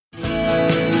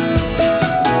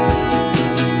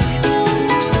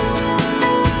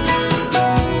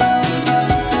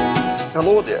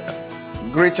Hello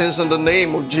there. Greetings in the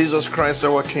name of Jesus Christ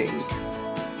our King.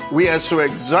 We are so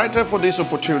excited for this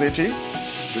opportunity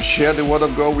to share the Word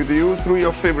of God with you through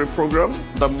your favorite program,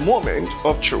 The Moment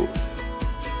of Truth.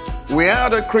 We are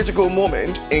at a critical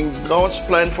moment in God's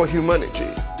plan for humanity,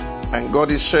 and God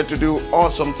is set to do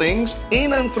awesome things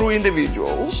in and through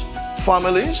individuals,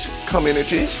 families,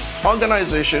 communities,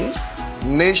 organizations,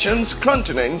 nations,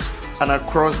 continents, and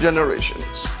across generations.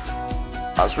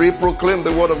 As we proclaim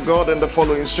the Word of God in the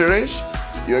following series,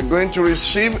 you are going to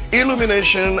receive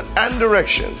illumination and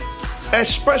direction,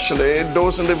 especially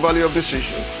those in the valley of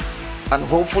decision. And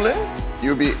hopefully,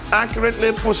 you'll be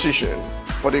accurately positioned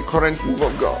for the current move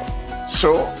of God.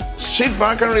 So, sit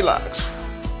back and relax.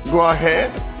 Go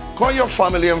ahead, call your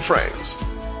family and friends,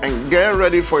 and get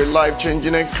ready for a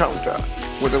life-changing encounter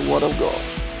with the Word of God.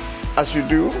 As you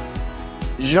do,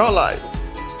 your life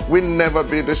will never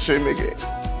be the same again.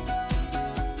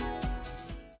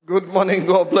 Good morning.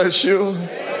 God bless you.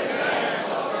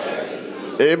 Amen.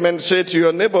 Amen. Say to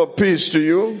your neighbor, peace to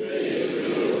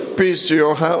you. Peace to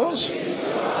your house.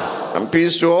 And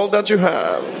peace to all that you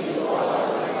have.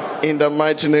 In the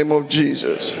mighty name of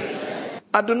Jesus.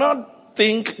 I do not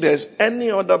think there's any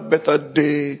other better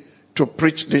day to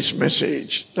preach this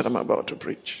message that I'm about to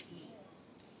preach.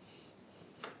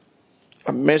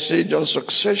 A message on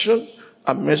succession,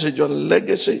 a message on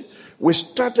legacy. We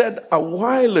started a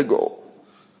while ago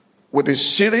with a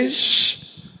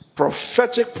series,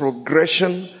 Prophetic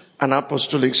Progression and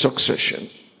Apostolic Succession.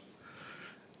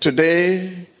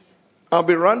 Today, I'll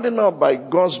be rounding up by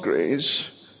God's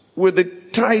grace with the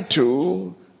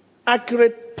title,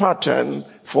 Accurate Pattern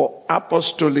for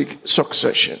Apostolic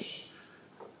Succession.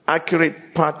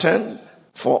 Accurate Pattern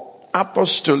for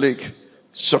Apostolic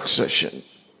Succession.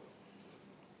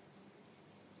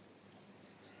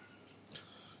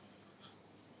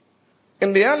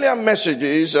 In the earlier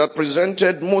messages, I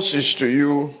presented Moses to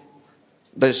you,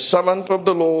 the servant of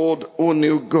the Lord who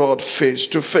knew God face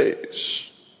to face.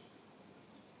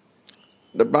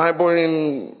 The Bible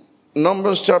in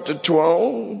Numbers chapter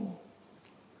 12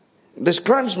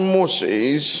 describes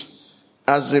Moses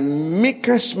as the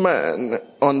meekest man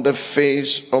on the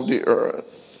face of the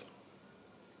earth.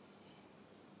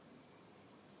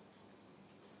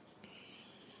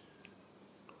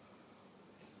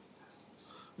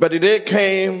 But the day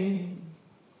came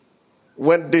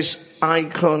when this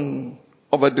icon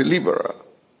of a deliverer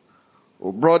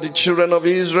who brought the children of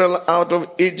Israel out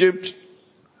of Egypt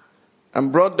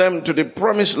and brought them to the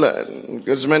promised land,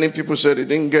 because many people said he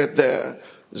didn't get there,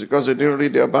 it's because they didn't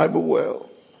read their Bible well.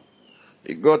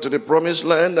 He got to the promised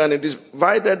land, and it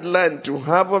divided land to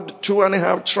half of the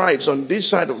 2.5 tribes on this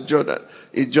side of Jordan.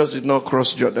 It just did not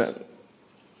cross Jordan.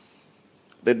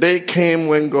 The day came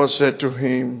when God said to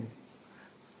him,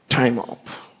 time up.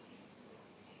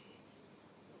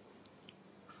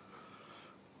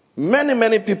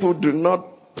 Many people do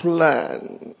not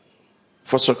plan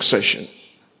for succession,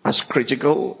 as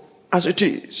critical as it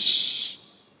is.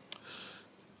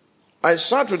 I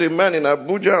sat with a man in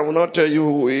Abuja. I will not tell you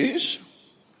who he is.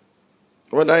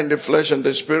 Whether in the flesh and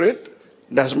the spirit,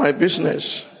 that's my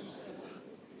business.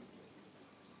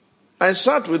 I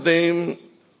sat with him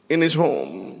in his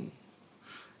home.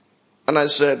 And I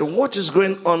said, what is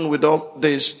going on with all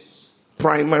these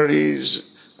primaries?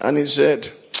 And he said,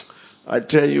 I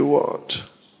tell you what,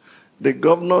 the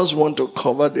governors want to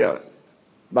cover their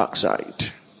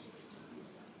backside.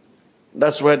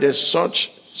 That's why there's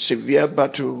such severe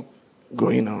battle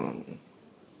going on.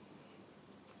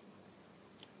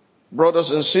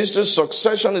 Brothers and sisters,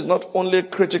 succession is not only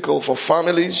critical for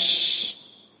families,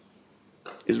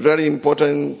 it's very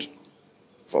important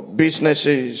for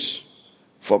businesses,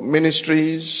 for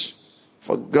ministries,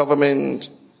 for government,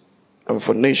 and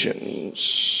for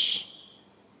nations.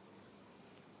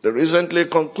 The recently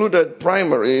concluded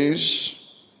primaries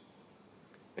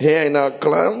here in our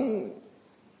clan,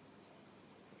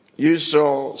 you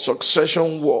saw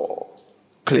succession war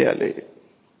clearly.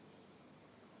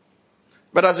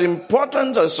 But as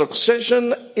important as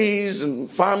succession is in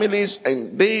families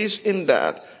and this in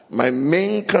that, my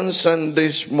main concern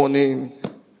this morning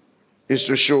is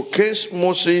to showcase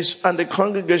Moses and the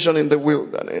congregation in the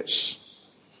wilderness.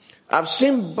 I've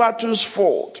seen battles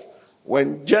fought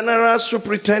when general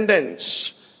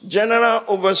superintendents, general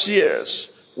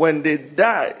overseers, when they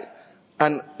die,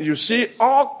 and you see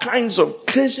all kinds of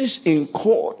cases in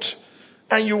court,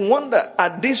 and you wonder,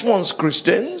 are these ones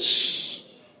Christians?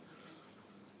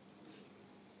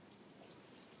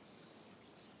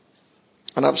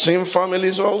 And I've seen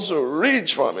families also,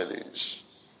 rich families,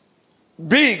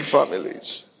 big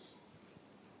families,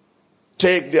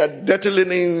 take their dirty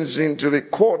linens into the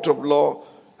court of law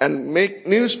and make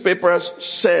newspapers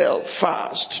sell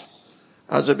fast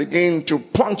as they begin to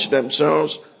punch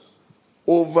themselves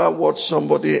over what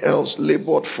somebody else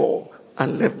labored for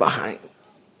and left behind.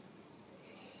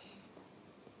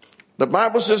 The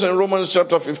Bible says in Romans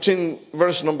chapter 15,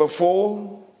 verse number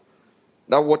 4,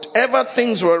 that whatever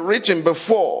things were written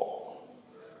before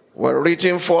were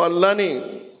written for our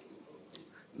learning,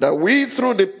 that we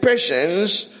through the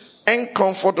patience and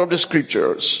comfort of the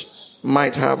scriptures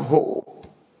might have hope.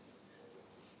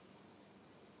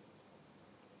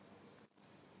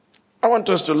 I want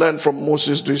us to learn from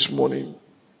Moses this morning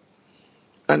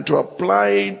and to apply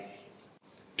it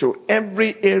to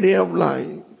every area of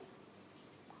life,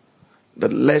 the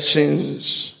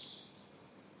lessons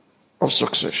of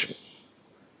succession.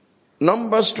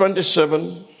 Numbers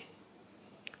 27,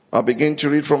 I'll begin to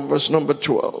read from verse number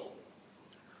 12.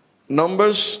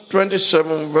 Numbers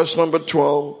 27, verse number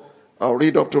 12, I'll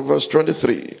read up to verse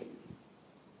 23.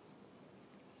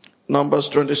 Numbers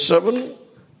 27,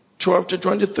 12 to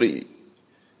 23.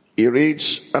 He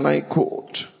reads, and I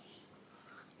quote,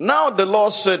 "Now the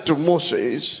Lord said to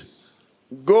Moses,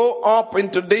 go up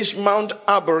into this Mount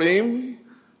Abarim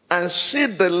and see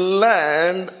the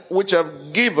land which I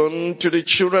have given to the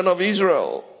children of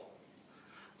Israel.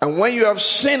 And when you have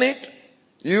seen it,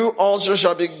 you also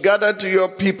shall be gathered to your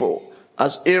people,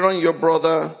 as Aaron your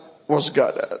brother was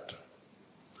gathered.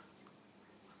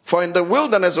 For in the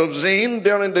wilderness of Zin,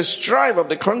 during the strife of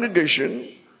the congregation,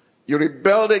 you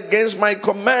rebelled against my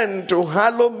command to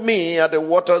hallow me at the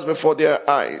waters before their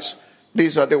eyes."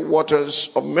 These are the waters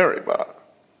of Meribah.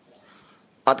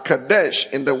 "At Kadesh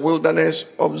in the wilderness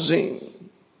of Zin."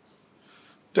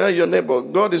 Tell your neighbor,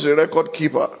 God is a record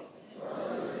keeper.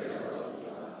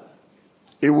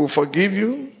 He will forgive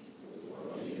you.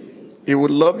 He will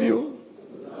love you.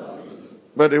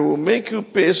 But he will make you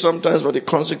pay sometimes for the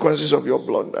consequences of your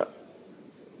blunder.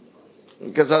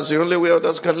 Because that's the only way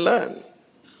others can learn.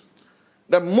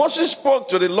 That Moses spoke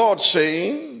to the Lord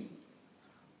saying,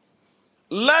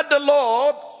 "Let the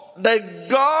Lord, the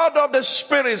God of the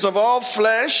spirits of all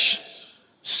flesh,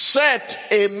 set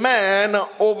a man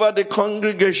over the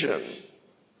congregation,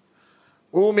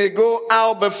 who may go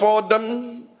out before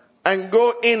them and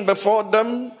go in before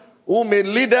them, who may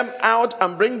lead them out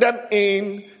and bring them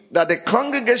in, that the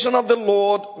congregation of the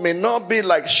Lord may not be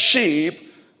like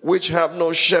sheep which have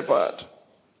no shepherd."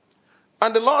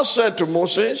 And the Lord said to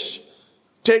Moses,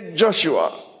 "Take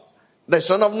Joshua, the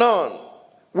son of Nun,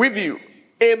 with you,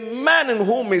 a man in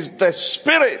whom is the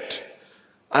Spirit,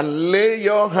 and lay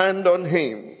your hand on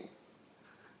him.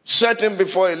 Set him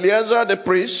before Eleazar the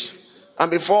priest and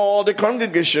before all the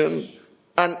congregation,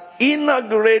 and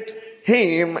inaugurate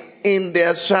him in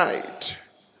their sight.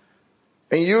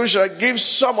 And you shall give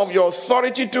some of your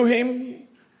authority to him,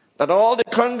 that all the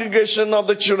congregation of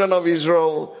the children of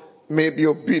Israel may be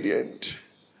obedient.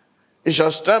 He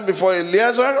shall stand before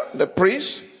Eleazar the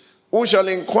priest, who shall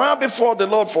inquire before the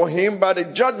Lord for him by the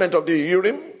judgment of the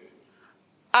Urim.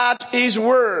 At his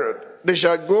word they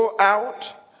shall go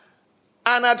out,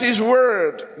 and at his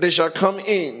word they shall come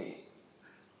in.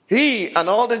 He and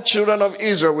all the children of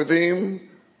Israel with him,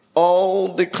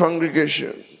 all the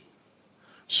congregation."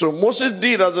 So Moses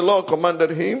did as the Lord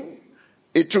commanded him.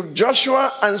 He took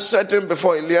Joshua and set him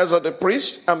before Eleazar the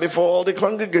priest and before all the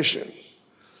congregation.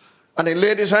 And he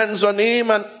laid his hands on him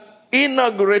and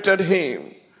inaugurated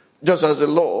him, just as the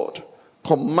Lord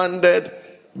commanded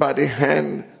by the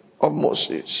hand of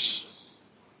Moses.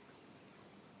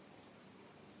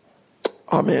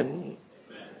 Amen.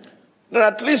 There are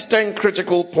at least 10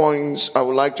 critical points I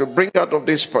would like to bring out of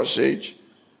this passage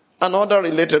and other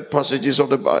related passages of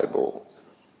the Bible.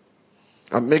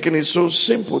 I'm making it so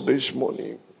simple this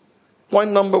morning.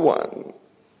 Point number 1.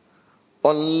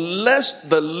 Unless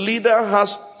the leader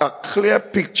has a clear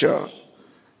picture,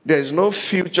 there is no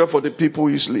future for the people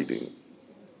he's leading.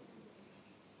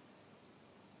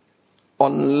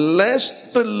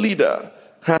 Unless the leader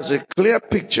has a clear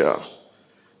picture,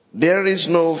 there is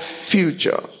no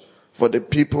future for the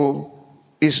people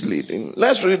he's leading.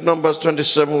 Let's read Numbers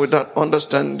 27 with that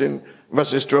understanding,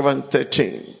 verses 12 and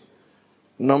 13.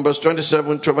 Numbers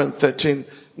 27, 12 and 13.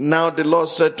 "Now the Lord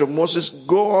said to Moses,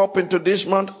 go up into this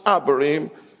Mount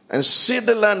Abarim and see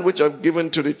the land which I've given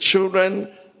to the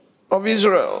children of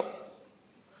Israel.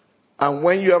 And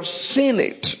when you have seen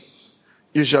it,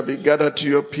 you shall be gathered to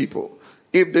your people."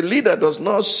 If the leader does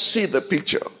not see the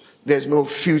picture, there's no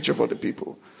future for the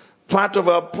people. Part of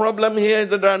our problem here is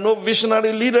that there are no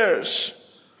visionary leaders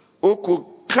who could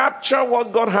capture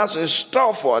what God has in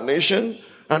store for our nation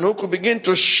and who could begin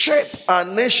to shape our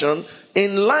nation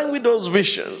in line with those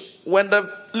visions. When the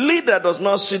leader does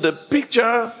not see the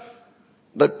picture,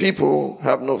 the people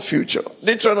have no future.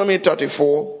 Deuteronomy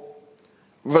 34,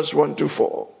 verse 1 to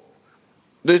 4.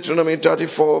 Deuteronomy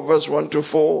 34, verse 1 to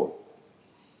 4.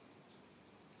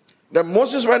 Then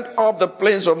Moses went up the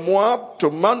plains of Moab to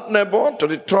Mount Nebo, to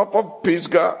the top of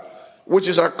Pisgah, which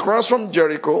is across from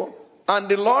Jericho. And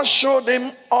the Lord showed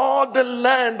him all the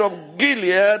land of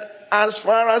Gilead as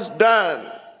far as Dan,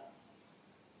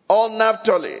 all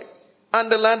Naphtali, and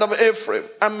the land of Ephraim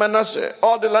and Manasseh,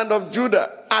 all the land of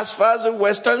Judah, as far as the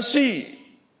western sea,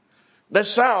 the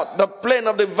south, the plain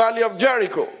of the valley of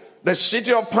Jericho, the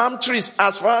city of palm trees,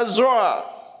 as far as Zoar.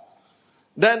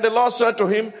 Then the Lord said to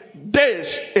him,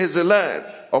 this is the land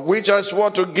of which I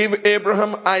swore to give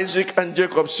Abraham, Isaac, and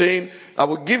Jacob, saying, I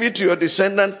will give it to your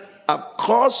descendants. I've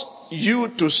caused you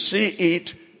to see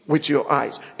it with your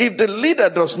eyes. If the leader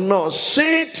does not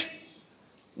see it,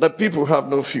 the people have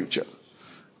no future.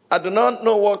 I do not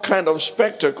know what kind of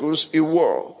spectacles he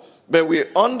wore, but we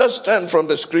understand from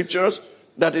the scriptures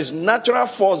that his natural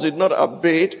force did not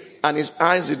abate and his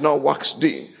eyes did not wax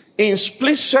dim. In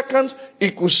split seconds,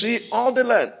 he could see all the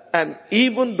land, and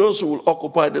even those who will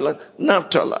occupy the land,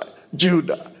 Naphtali,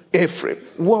 Judah, Ephraim,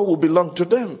 what will belong to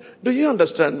them? Do you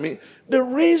understand me? The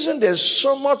reason there's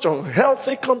so much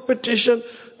unhealthy competition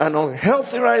and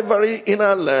unhealthy rivalry in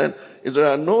our land is there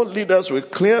are no leaders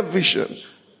with clear vision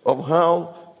of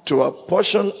how to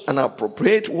apportion and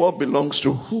appropriate what belongs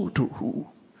to who.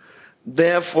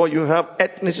 Therefore, you have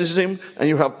ethnicism, and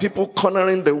you have people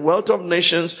cornering the wealth of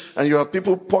nations, and you have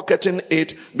people pocketing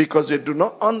it because they do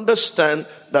not understand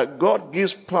that God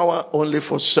gives power only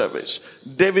for service.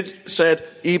 David said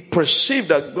he perceived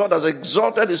that God has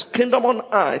exalted his kingdom on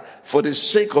high for the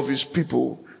sake of his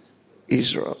people,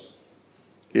 Israel.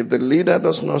 If the leader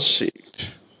does not see it,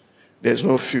 there's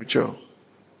no future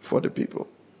for the people.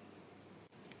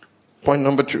 Point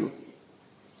number 2.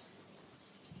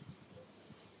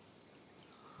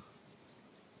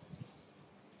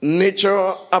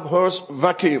 Nature abhors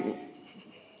vacuum.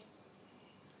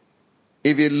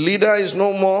 If a leader is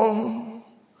no more,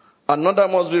 another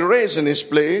must be raised in his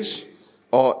place,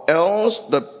 or else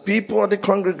the people of the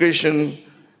congregation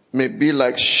may be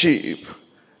like sheep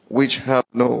which have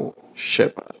no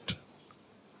shepherd.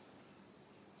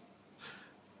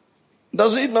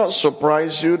 Does it not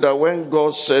surprise you that when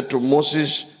God said to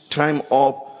Moses, time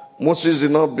up, Moses did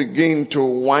not begin to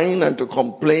whine and to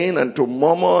complain and to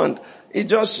murmur, and he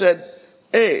just said,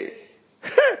 hey,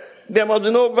 there must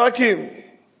be no vacuum.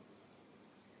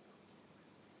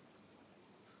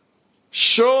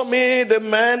 Show me the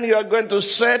man you are going to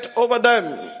set over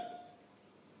them.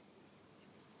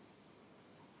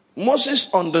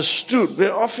 Moses understood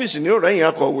the office in your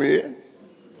way.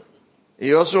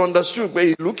 He also understood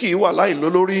that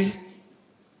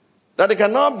it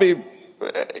cannot be,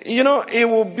 it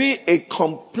will be a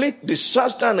complete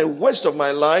disaster and a waste of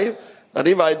my life that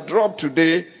if I drop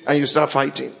today and you start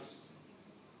fighting.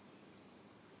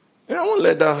 I won't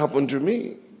let that happen to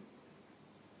me.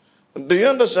 Do you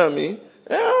understand me?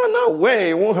 No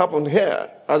way, it won't happen here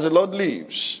as the Lord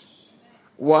lives.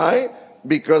 Why?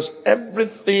 Because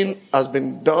everything has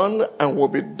been done and will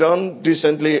be done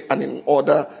decently and in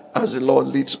order as the Lord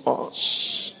leads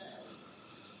us.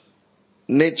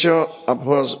 Nature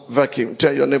abhors vacuum.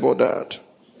 Tell your neighbor that.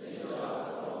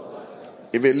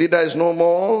 If a leader is no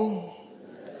more,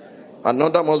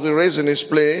 another must be raised in his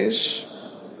place,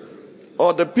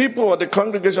 or the people or the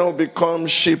congregation will become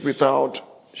sheep without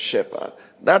shepherd.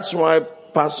 That's why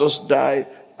pastors die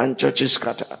and churches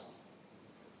scatter.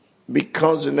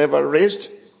 Because they never raised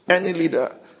any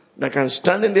leader that can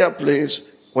stand in their place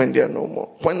when they are no more.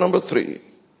 Point number 3.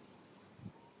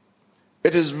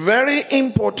 It is very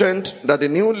important that the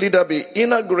new leader be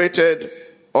inaugurated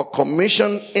or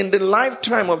commissioned in the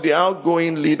lifetime of the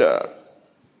outgoing leader.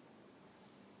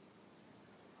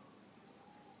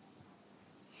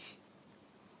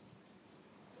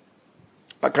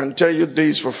 I can tell you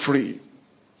this for free.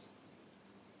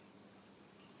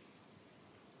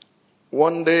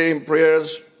 One day in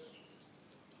prayers,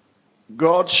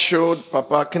 God showed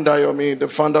Papa Kindayomi, the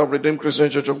founder of Redeemed Christian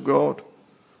Church of God,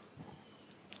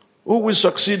 who will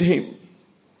succeed him,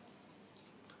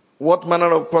 what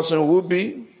manner of person he will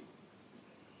be,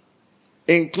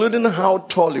 including how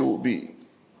tall he will be,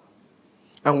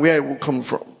 and where he will come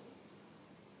from.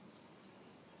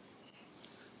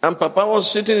 And Papa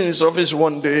was sitting in his office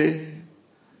one day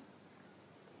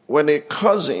when a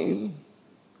cousin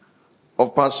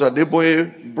of Pastor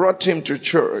Deboye brought him to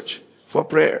church for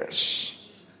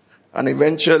prayers. And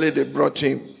eventually they brought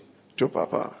him to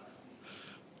Papa.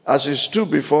 As he stood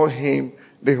before him,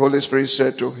 the Holy Spirit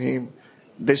said to him,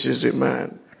 this is the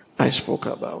man I spoke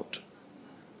about.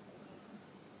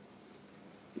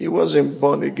 He wasn't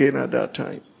born again at that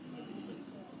time.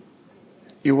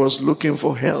 He was looking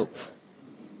for help.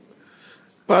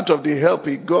 Part of the help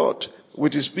he got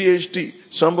with his PhD,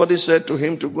 somebody said to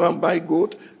him to go and buy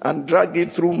goat and drag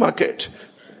it through market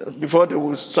before they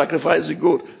would sacrifice the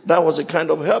goat. That was a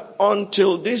kind of help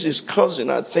until his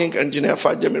cousin, I think, Engineer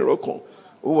Fajemi Rokon,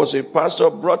 who was a pastor,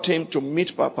 brought him to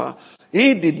meet Papa.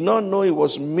 He did not know he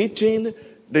was meeting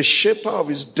the shaper of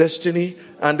his destiny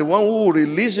and the one who will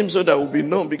release him so that will be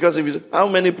known. Because if he's, how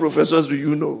many professors do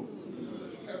you know?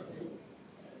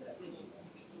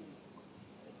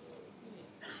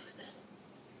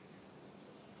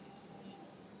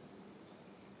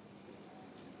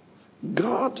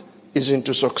 God is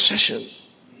into succession.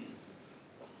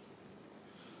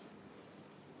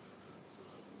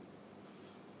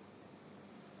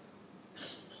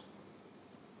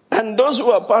 And those who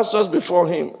are pastors before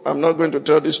him, I'm not going to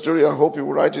tell this story. I hope he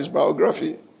will write his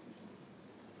biography.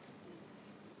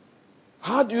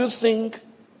 How do you think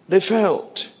they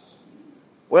felt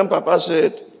when Papa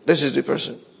said, this is the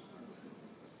person?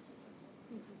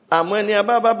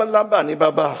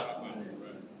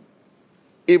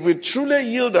 If we truly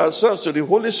yield ourselves to the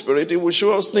Holy Spirit, it will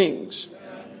show us things.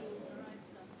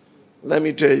 Let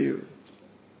me tell you,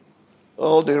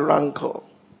 all the rancor,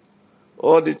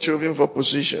 all the children for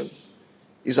position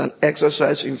is an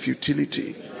exercise in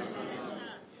futility.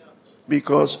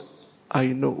 Because I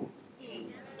know.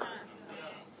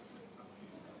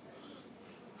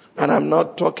 And I'm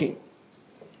not talking.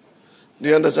 Do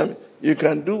you understand? You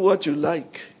can do what you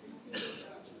like.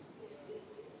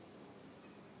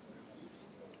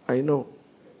 I know.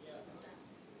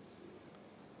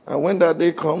 And when that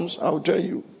day comes, I'll tell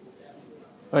you.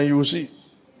 And you will see.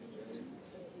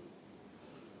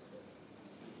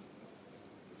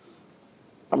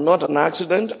 I'm not an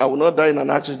accident. I will not die in an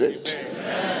accident.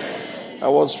 Amen. I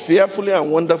was fearfully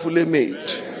and wonderfully made.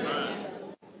 Amen.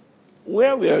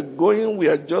 Where we are going, we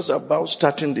are just about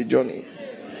starting the journey.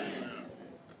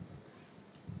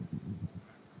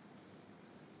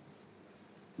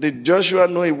 Did Joshua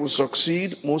know he would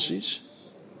succeed Moses?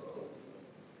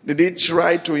 Did he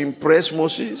try to impress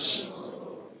Moses?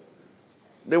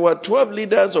 There were 12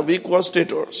 leaders of equal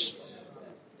status.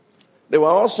 They were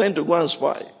all sent to go and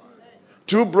spy.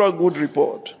 2 brought good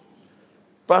report.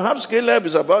 Perhaps Caleb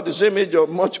is about the same age or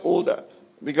much older.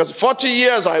 Because 40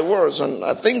 years I was, and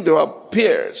I think they were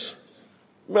peers.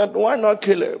 But why not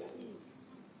Caleb?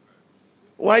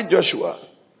 Why Joshua?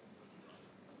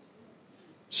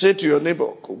 Say to your neighbor,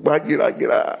 Kubagira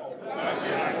gira.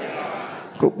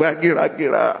 Kubagira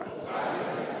gira.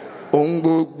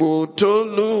 Ongogbo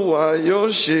toluwa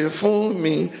yoshe fun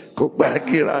mi.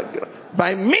 Kubagira gira.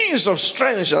 By means of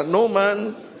strength shall no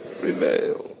man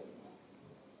prevail.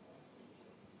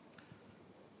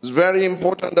 It's very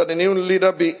important that the new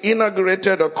leader be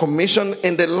inaugurated or commissioned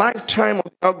in the lifetime of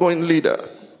the outgoing leader.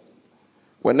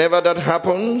 Whenever that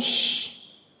happens,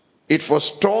 it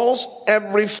forestalls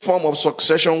every form of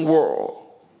succession war.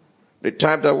 The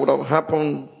type that would have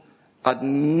happened at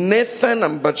Nathan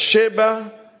and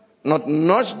Bathsheba, not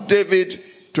nudged David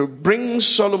to bring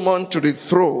Solomon to the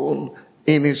throne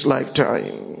in his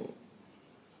lifetime.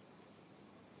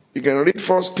 You can read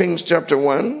 1 Kings chapter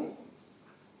 1,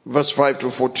 verse 5 to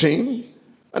 14,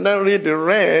 and then read the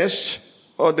rest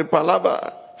of the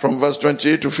palaver from verse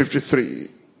 28 to 53.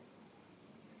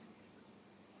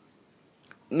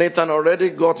 Nathan already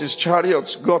got his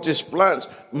chariots, got his plans,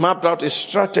 mapped out his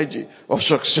strategy of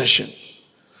succession.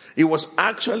 He was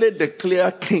actually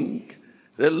declared king.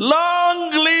 The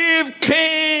long-lived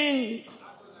king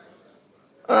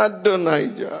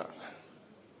Adonijah.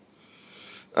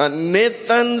 And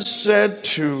Nathan said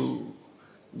to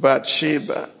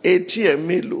Bathsheba, Eti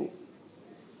Emilu,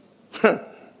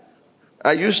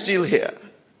 are you still here?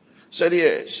 Said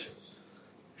yes.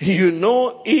 You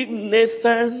know, if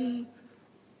Nathan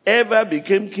ever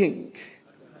became king,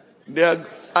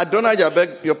 Adonijah, beg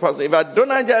your pardon, if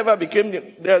Adonijah ever became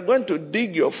king, they are going to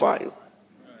dig your file.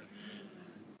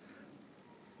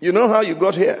 You know how you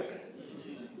got here?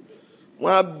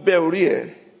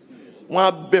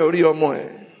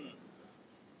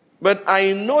 But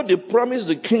I know the promise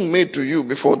the king made to you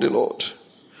before the Lord.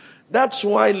 That's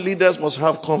why leaders must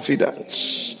have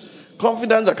confidence.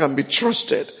 Confidence that can be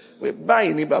trusted. We buy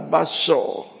any Baba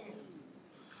saw.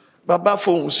 Baba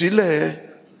Fonsile.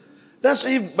 That's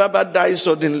if Baba dies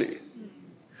suddenly.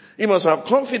 He must have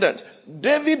confidence.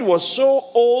 David was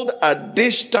so old at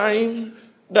this time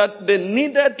that they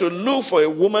needed to look for a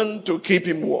woman to keep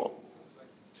him warm.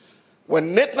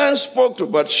 When Nathan spoke to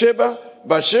Bathsheba,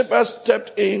 Bathsheba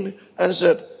stepped in and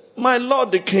said, my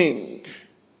lord the king,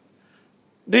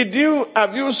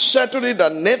 Have you settled it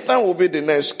that Nathan will be the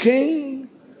next king?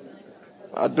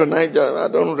 Adonijah, I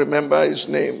don't remember his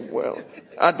name well.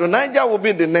 Adonijah will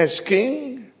be the next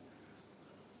king.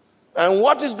 And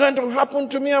what is going to happen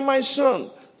to me and my son?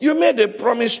 You made a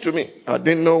promise to me. I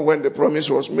didn't know when the promise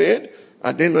was made.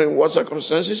 I didn't know in what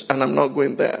circumstances, and I'm not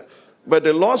going there. But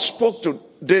the Lord spoke to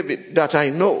David that I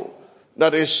know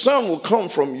that a son will come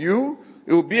from you.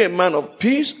 He will be a man of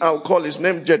peace. I'll call his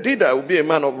name Jedidah. He will be a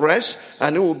man of rest,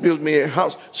 and he will build me a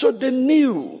house. So they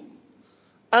knew.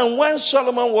 And when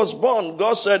Solomon was born,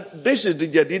 God said, this is the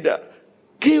Jedidah.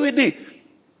 Kiwidi.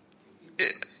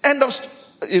 End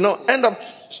of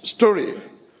story.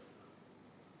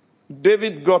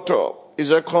 David got up. He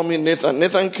said, call me Nathan.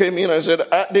 Nathan came in and said,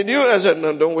 did you? I said,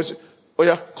 no, don't waste it. Oh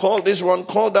yeah, call this one,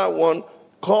 call that one,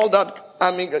 call that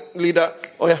army leader.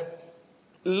 Oh yeah.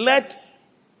 Let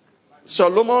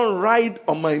Solomon ride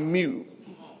on my mule.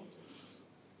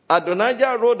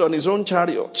 Adonijah rode on his own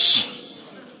chariots.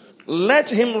 Let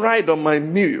him ride on my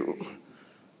mule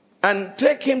and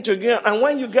take him to Gilgal. And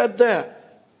when you get there,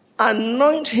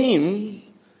 anoint him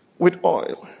with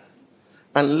oil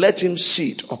and let him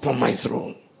sit upon my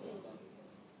throne.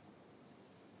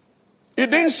 He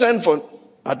didn't send for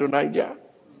Adonijah.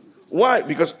 Why?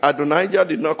 Because Adonijah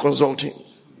did not consult him.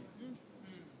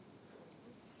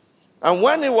 And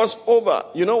when it was over,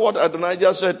 you know what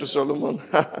Adonijah said to Solomon?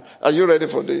 Are you ready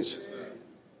for this?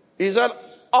 He said,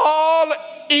 all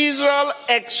Israel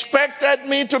expected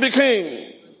me to be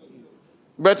king,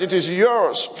 but it is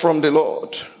yours from the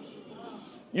Lord.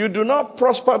 You do not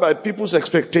prosper by people's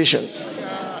expectation.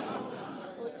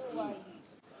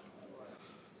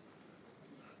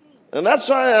 And that's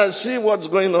why I see what's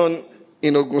going on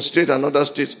in Ogun State and other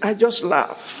states. I just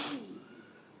laugh.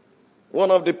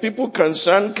 One of the people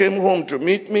concerned came home to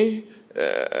meet me.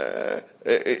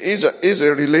 He's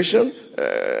a relation,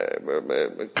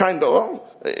 kind of,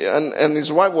 and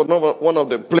his wife was not one of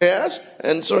the players.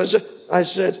 And so I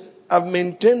said, I've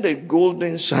maintained a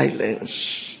golden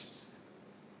silence.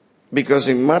 Because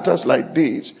in matters like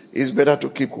this, it's better to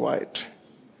keep quiet.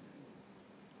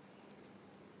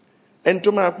 And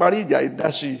to my parija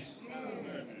idasi.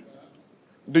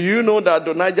 Do you know that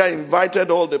Adonijah invited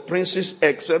all the princes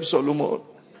except Solomon?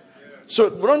 So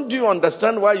don't you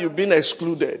understand why you've been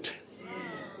excluded?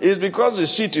 It's because the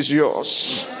seat is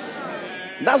yours.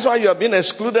 That's why you have been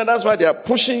excluded. That's why they are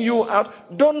pushing you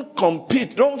out. Don't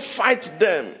compete. Don't fight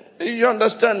them. You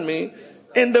understand me?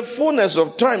 In the fullness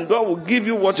of time, God will give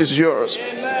you what is yours.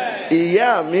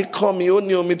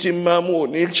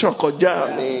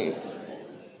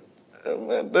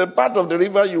 The part of the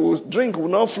river you will drink will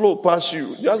not flow past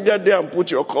you. Just get there and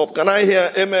put your cup. Can I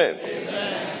hear amen?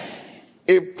 Amen.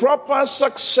 If proper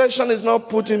succession is not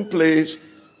put in place,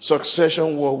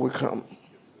 succession will come.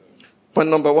 Point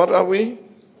number, what are we?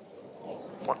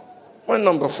 Point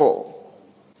number 4.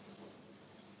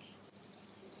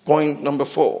 Point number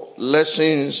 4.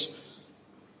 Lessons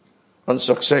on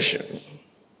succession.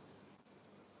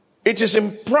 It is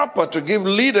improper to give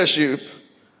leadership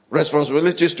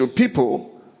responsibilities to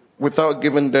people without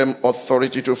giving them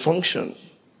authority to function.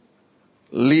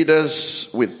 Leaders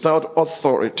without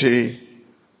authority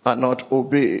are not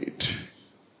obeyed.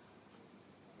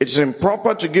 It's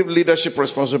improper to give leadership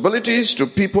responsibilities to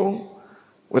people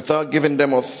without giving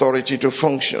them authority to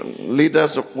function.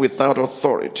 Leaders without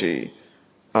authority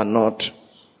are not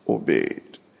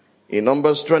obeyed. In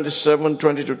Numbers 27,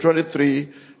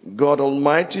 20-23, God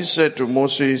Almighty said to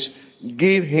Moses,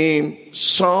 give him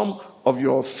some of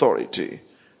your authority.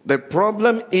 The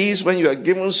problem is when you are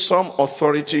given some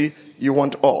authority, you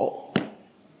want all.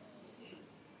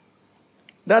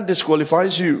 That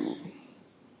disqualifies you.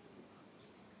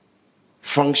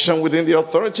 Function within the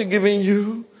authority given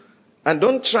you, and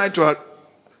don't try to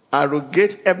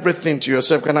arrogate everything to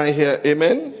yourself. Can I hear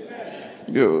amen?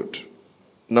 Amen. Good.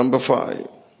 Number 5.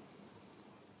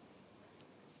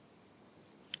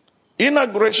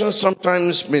 Inauguration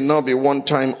sometimes may not be one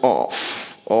time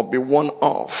off or be one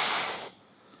off.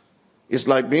 It's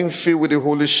like being filled with the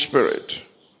Holy Spirit.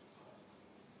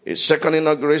 A second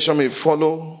inauguration may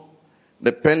follow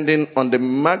depending on the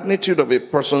magnitude of a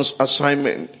person's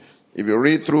assignment. If you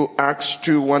read through Acts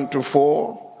 2,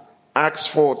 1-4, Acts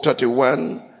 4,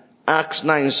 31, Acts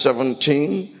 9,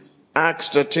 17, Acts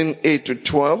 13,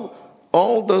 8-12,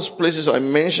 all those places I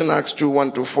mentioned, Acts 2,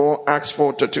 1-4, Acts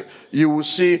 4, 32, you will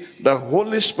see the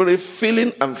Holy Spirit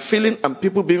filling and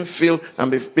people being filled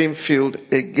and being filled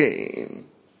again.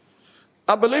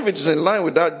 I believe it is in line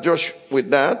with that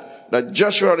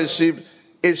Joshua received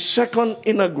a second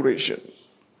inauguration,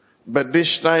 but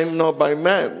this time not by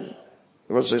man.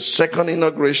 It was a second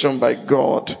inauguration by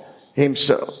God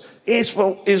himself. It's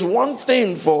one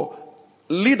thing for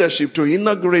leadership to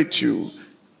inaugurate you.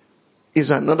 It's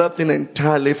another thing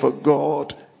entirely for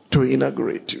God to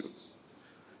inaugurate you.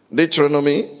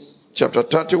 Deuteronomy chapter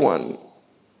 31,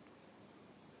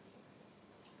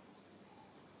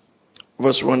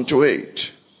 verse 1 to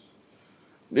 8.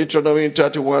 Deuteronomy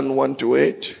 31, 1 to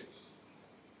 8.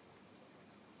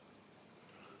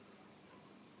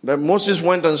 Then Moses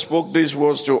went and spoke these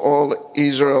words to all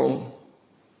Israel.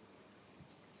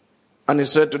 And he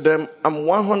said to them, I'm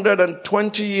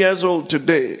 120 years old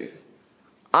today.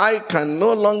 I can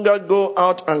no longer go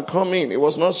out and come in. He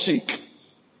was not sick.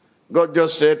 God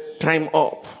just said, time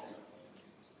up.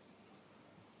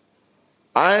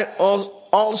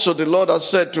 Also the Lord has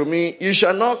said to me, you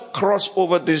shall not cross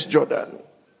over this Jordan.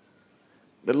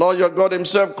 The Lord your God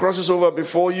himself crosses over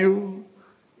before you.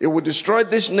 He will destroy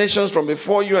these nations from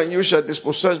before you, and you shall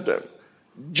dispossess them.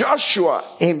 Joshua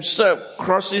himself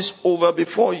crosses over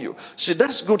before you. See,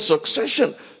 that's good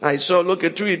succession. I saw, look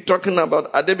at you talking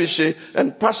about Adebishe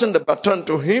and passing the baton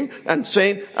to him and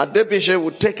saying Adebishe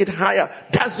will take it higher.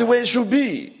 That's the way it should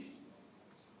be.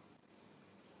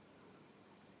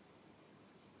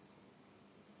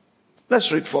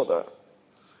 Let's read further.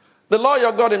 The Lord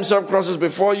your God himself crosses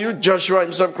before you. Joshua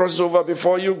himself crosses over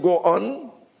before you. Go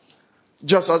on.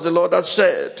 Just as the Lord has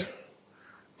said.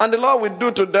 And the Lord will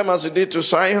do to them as he did to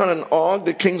Sihon and Og,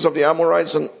 the kings of the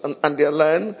Amorites and their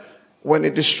land, when he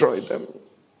destroyed them.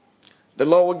 The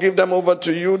Lord will give them over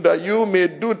to you, that you may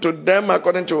do to them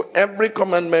according to every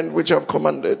commandment which I have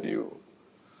commanded you.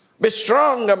 Be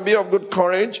strong and be of good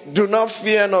courage. Do not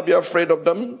fear nor be afraid of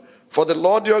them. For the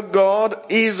Lord your God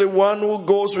is the one who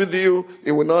goes with you.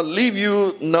 He will not leave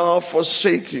you nor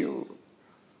forsake you.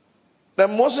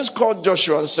 Then Moses called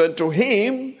Joshua and said to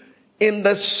him, in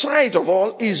the sight of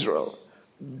all Israel,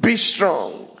 be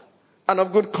strong and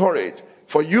of good courage,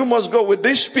 for you must go with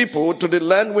these people to the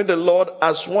land which the Lord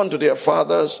has sworn to their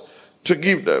fathers to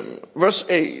give them. Verse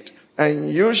 8,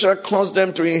 and you shall cause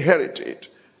them to inherit it.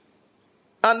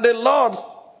 And the Lord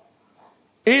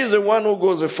is the one who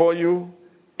goes before you.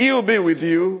 He will be with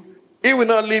you. He will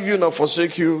not leave you nor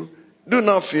forsake you. Do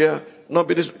not fear, nor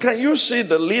be dismayed. Can you see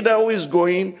the leader who is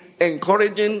going,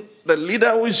 encouraging the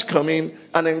leader who is coming,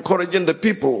 and encouraging the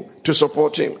people to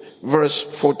support him? Verse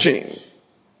 14.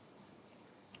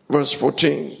 Verse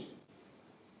 14.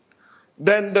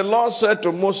 Then the Lord said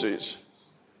to Moses,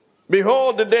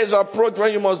 behold, the days approach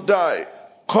when you must die.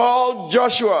 Call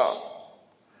Joshua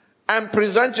and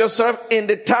present yourself in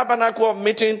the tabernacle of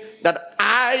meeting, that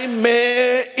I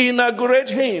may inaugurate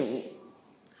him.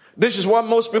 This is what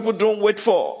most people don't wait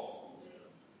for.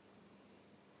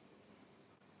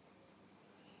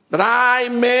 That I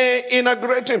may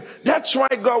inaugurate him. That's why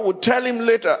God would tell him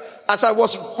later, as I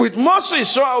was with Moses,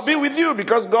 so I'll be with you,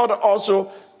 because God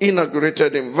also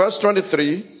inaugurated him. Verse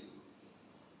 23.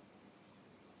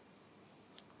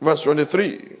 Verse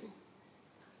 23.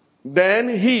 Then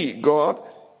he, God,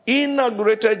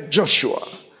 inaugurated Joshua,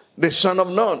 the son of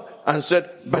Nun, and said,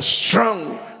 be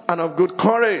strong and of good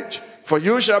courage, for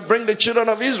you shall bring the children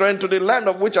of Israel into the land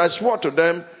of which I swore to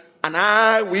them, and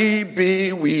I will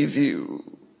be with you.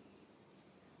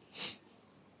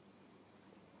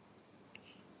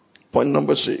 Point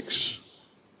number 6.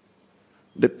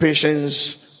 The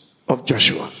patience of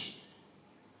Joshua.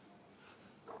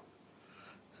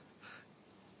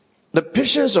 The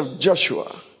patience of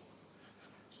Joshua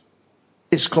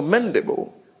is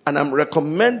commendable, and I'm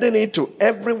recommending it to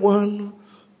everyone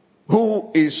who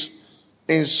is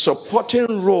in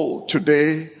supporting role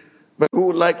today, but who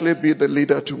will likely be the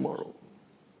leader tomorrow.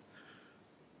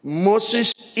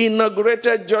 Moses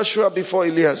inaugurated Joshua before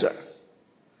Eleazar.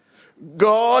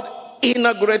 God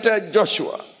inaugurated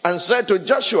Joshua and said to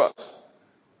Joshua,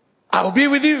 I'll be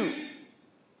with you.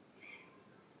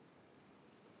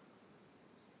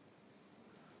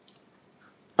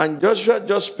 And Joshua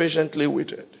just patiently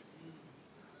waited.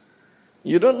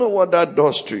 You don't know what that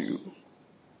does to you.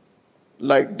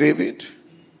 Like David,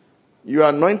 you are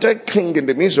anointed king in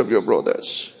the midst of your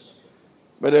brothers,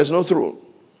 but there's no throne.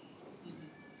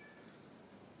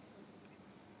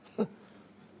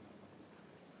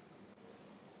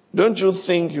 Don't you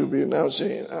think you'll be now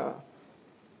saying,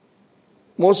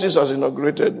 Moses has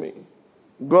inaugurated me.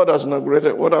 God has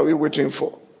inaugurated. What are we waiting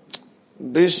for?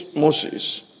 This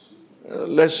Moses.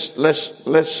 Let's.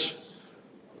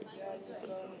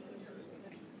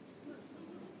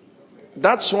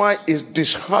 That's why it's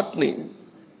disheartening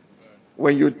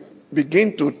when you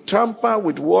begin to tamper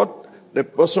with what the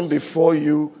person before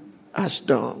you has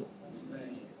done.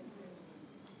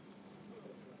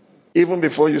 Even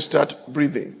before you start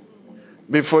breathing,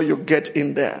 before you get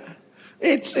in there.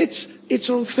 It's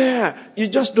unfair. You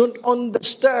just don't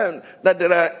understand that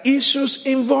there are issues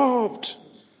involved.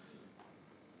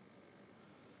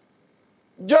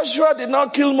 Joshua did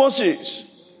not kill Moses.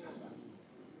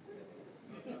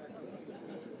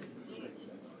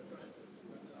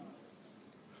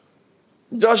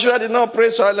 Joshua did not pray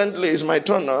silently. It's my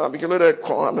turn now.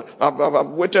 I've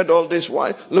waited all this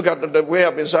while. Look at the way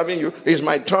I've been serving you. It's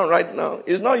my turn right now.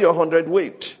 It's not your 100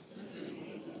 weight.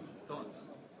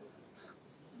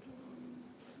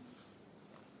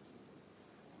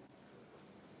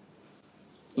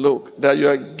 Look, that you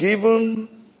are given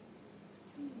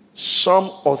some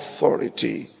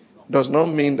authority does not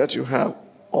mean that you have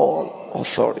all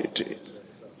authority.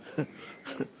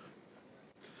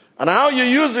 And how you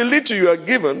use the little you are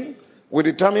given will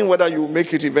determine whether you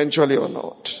make it eventually or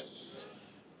not.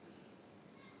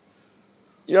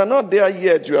 You are not there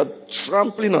yet. You are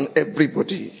trampling on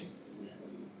everybody.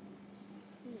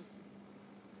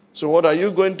 So what are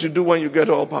you going to do when you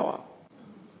get all power?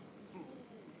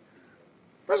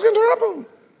 What's going to happen?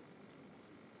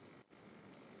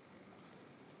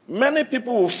 Many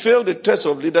people will fail the test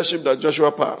of leadership that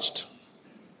Joshua passed.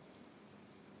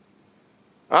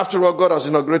 After all, God has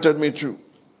inaugurated me too.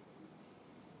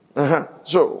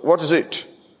 So, what is it?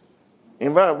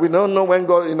 In fact, we don't know when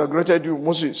God inaugurated you,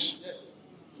 Moses.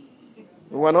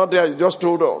 We were not there, you just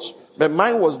told us. But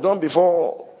mine was done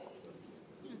before.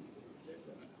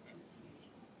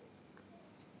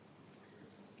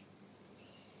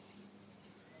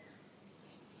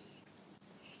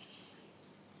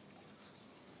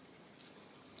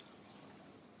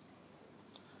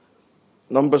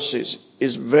 Number 6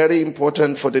 is very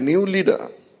important for the new leader,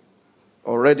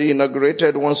 already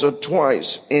inaugurated once or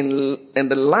twice in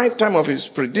the lifetime of his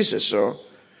predecessor,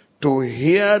 to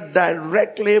hear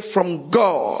directly from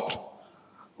God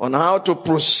on how to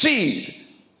proceed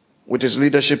with his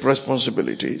leadership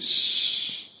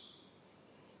responsibilities.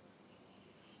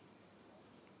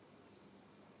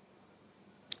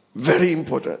 Very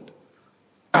important.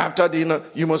 After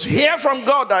you must hear from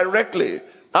God directly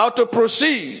how to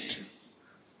proceed.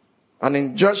 And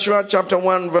in Joshua chapter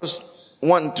 1 verse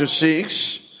 1 to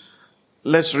 6,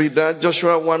 let's read that.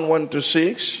 Joshua 1 to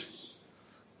 6.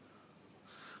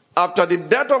 After the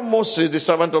death of Moses, the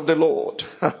servant of the Lord,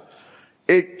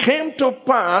 it came to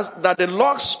pass that the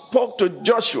Lord spoke to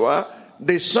Joshua,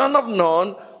 the son of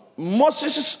Nun,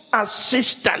 Moses'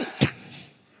 assistant,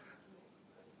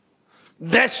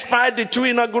 despite the 2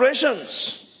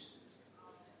 inaugurations.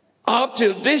 Up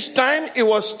till this time, he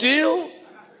was still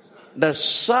the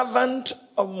servant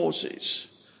of Moses.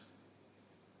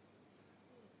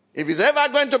 If he's ever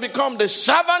going to become the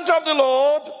servant of the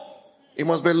Lord, he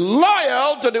must be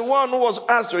loyal to the one who was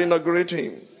asked to inaugurate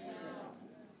him.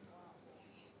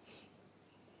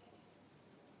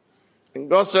 And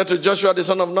God said to Joshua, the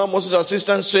son of Nun, Moses'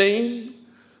 assistant, saying,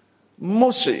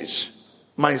 Moses,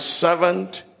 my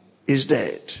servant, is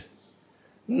dead.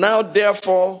 Now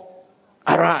therefore,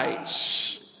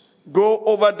 arise. Go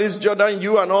over this Jordan,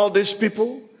 you and all these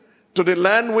people, to the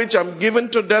land which I'm giving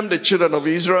to them, the children of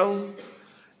Israel.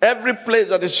 Every place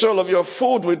that the sole of your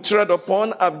foot will tread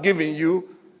upon, I've given you,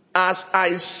 as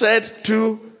I said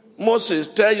to Moses.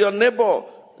 Tell your neighbor,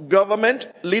 government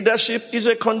leadership is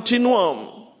a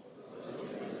continuum.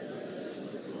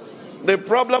 The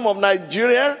problem of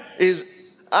Nigeria is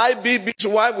IBB's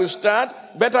wife will start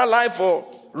better life for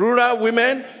rural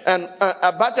women, and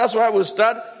Abacha's wife will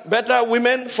start better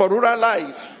women for rural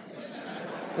life.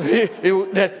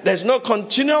 There's no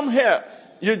continuum here.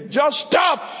 You just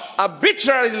stop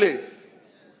arbitrarily.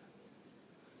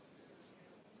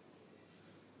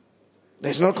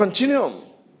 There's no continuum.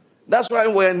 That's why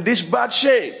we're in this bad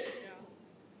shape.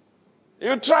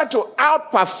 You try to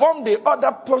outperform the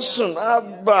other person.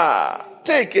 Abba,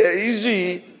 take it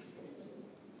easy.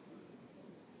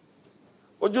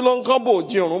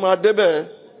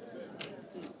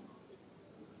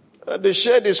 The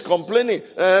shade is complaining.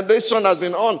 This sun has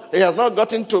been on. He has not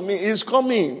gotten to me. He's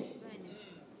coming.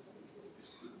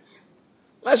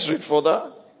 Let's read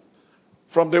further.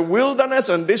 From the wilderness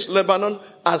and this Lebanon,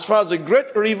 as far as the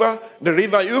great river, the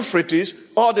river Euphrates,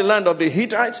 all the land of the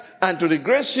Hittites, and to the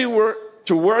great sea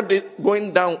toward the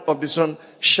going down of the sun,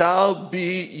 shall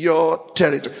be your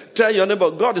territory. Tell your neighbor,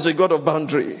 God is a God of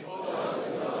boundary.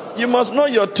 You must know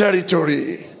your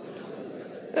territory.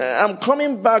 I'm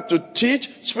coming back to teach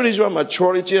spiritual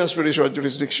maturity and spiritual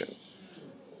jurisdiction.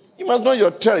 You must know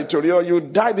your territory or you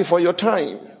die before your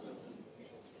time.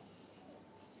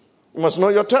 You must know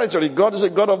your territory. God is a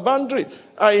God of boundary.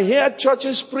 I hear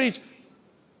churches preach,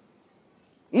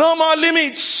 no more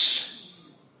limits.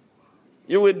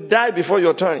 You will die before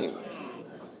your time.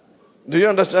 Do you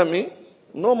understand me?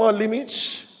 No more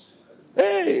limits.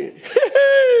 Hey,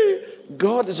 hey,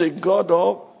 God is a God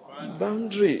of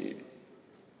boundary.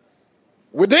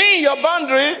 Within your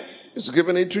boundary, He's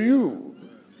given it to you.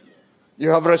 You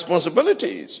have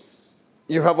responsibilities.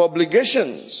 You have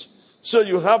obligations. So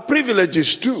you have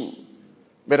privileges too.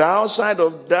 But outside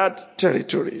of that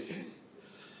territory,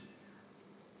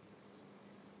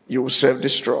 you will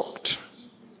self-destruct.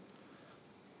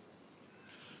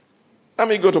 Let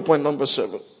me go to point number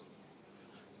 7.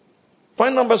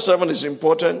 Point number 7 is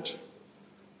important.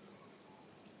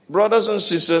 Brothers and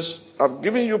sisters, I've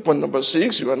given you point number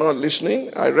 6. You are not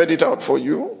listening. I read it out for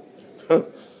you.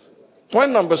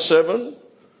 Point number 7.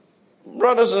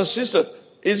 Brothers and sisters,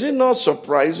 is it not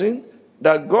surprising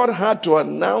that God had to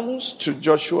announce to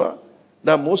Joshua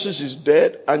that Moses is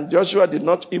dead, and Joshua did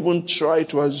not even try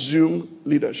to assume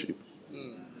leadership?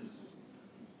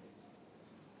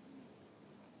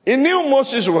 He knew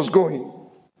Moses was going.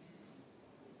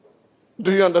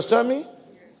 Do you understand me?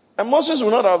 And Moses would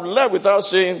not have left without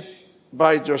saying,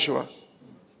 bye, Joshua.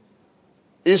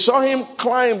 He saw him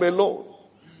climb alone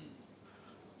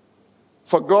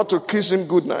for God to kiss him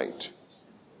goodnight.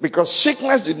 Because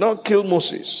sickness did not kill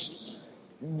Moses.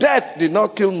 Death did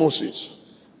not kill Moses.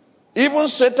 Even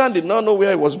Satan did not know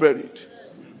where he was buried.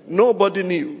 Nobody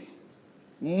knew.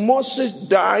 Moses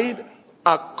died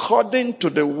according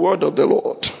to the word of the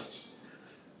Lord.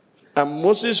 And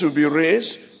Moses will be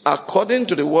raised according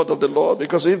to the word of the Lord.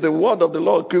 Because if the word of the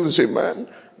Lord kills a man,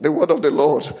 the word of the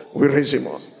Lord will raise him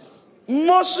up.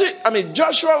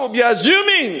 Joshua will be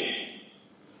assuming.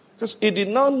 Because he did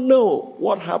not know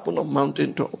what happened on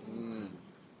mountaintop.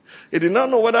 He did not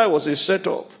know whether it was a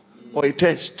setup or a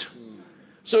test.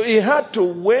 So he had to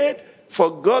wait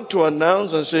for God to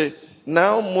announce and say,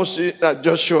 now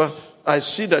Joshua, I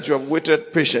see that you have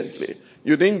waited patiently.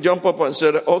 You didn't jump up and say,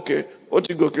 okay,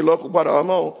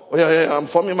 I'm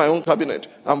forming my own cabinet.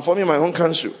 I'm forming my own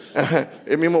council.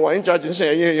 In charge and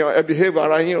say, behave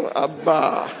around you.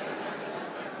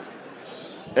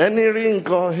 Any ring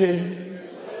call here.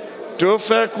 To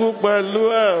feku pẹ̀lú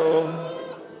ẹ̀ o,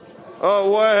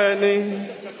 ọwọ́ ẹni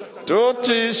tó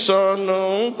ti sọnù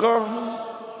ńkọ́.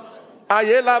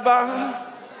 Ayé la bá,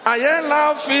 ayé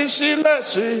la fi sílẹ̀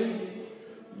sí,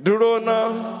 dúró náà,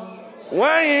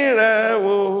 wẹ̀yìn rẹ̀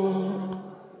wò.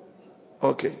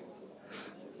 Okay.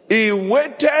 He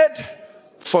waited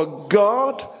for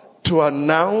God to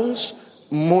announce,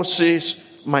 Moses,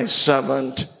 my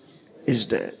servant, is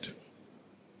dead.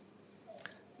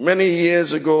 Many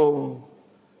years ago,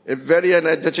 a very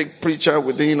energetic preacher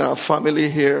within our family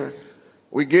here,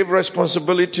 we gave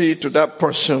responsibility to that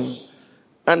person.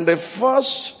 And I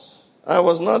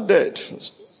was not dead.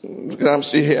 I'm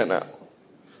still here now.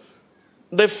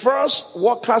 The first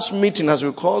workers' meeting, as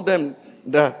we call them,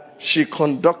 that she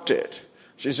conducted,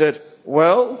 she said,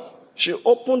 she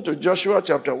opened to Joshua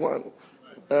chapter 1.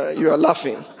 You are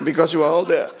laughing because you are all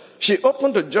there. She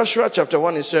opened to Joshua chapter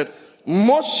 1 and said,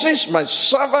 Moses, my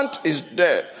servant, is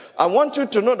dead. I want you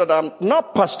to know that I'm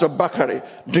not Pastor Bakari.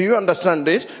 Do you understand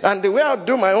this? And the way I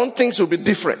do my own things will be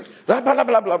different. Blah, blah,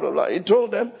 blah, blah, blah, blah. He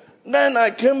told them. Then I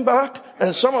came back,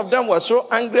 and some of them were so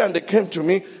angry, and they came to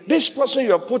me. This person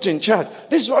you have put in charge,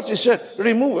 this is what he said.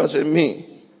 Remove. I said, me.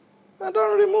 I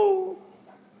don't remove.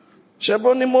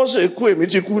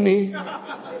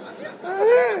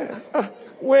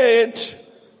 Wait.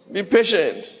 Be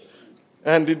patient.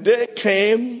 And the day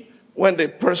came when the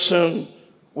person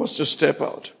was to step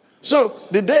out. So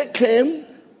the day came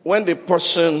when the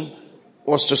person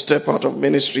was to step out of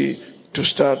ministry to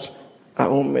start our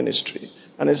own ministry.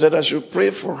 And he said I should pray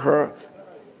for her.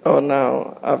 Oh,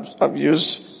 now I've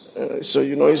used, so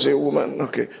you know he's a woman.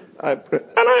 Okay. I pray.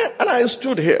 And I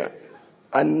stood here.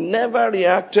 I never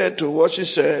reacted to what she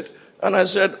said. And I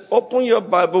said, open your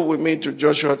Bible with me to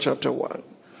Joshua chapter 1.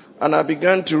 And I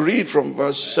began to read from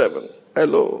verse 7.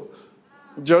 Hello.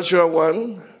 Joshua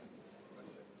 1.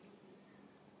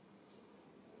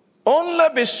 Only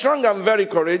be strong and very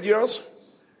courageous,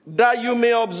 that you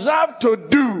may observe to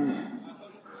do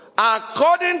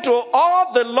according to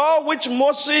all the law which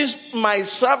Moses, my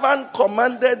servant,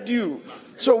 commanded you.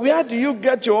 So where do you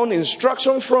get your own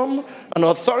instruction from, and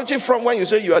authority from, when you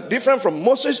say you are different from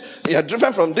Moses, you are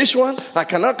different from this one, I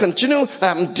cannot continue,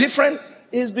 I'm different?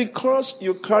 It's because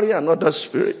you carry another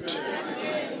spirit.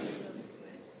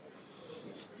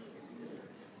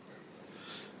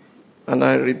 And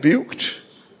I rebuked,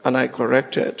 and I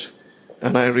corrected,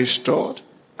 and I restored,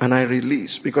 and I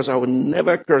released, because I would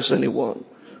never curse anyone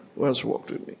who has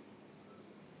walked with me.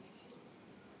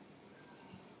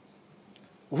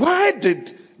 Why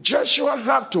did Joshua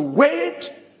have to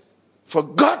wait for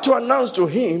God to announce to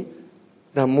him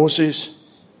that Moses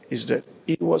is dead?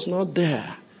 He was not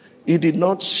there. He did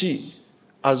not see.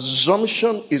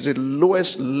 Assumption is the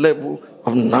lowest level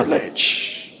of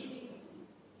knowledge.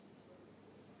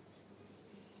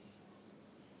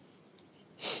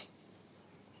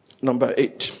 Number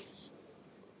 8.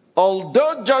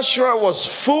 Although Joshua was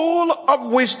full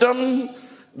of wisdom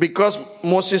because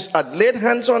Moses had laid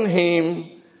hands on him,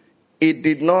 he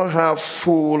did not have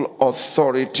full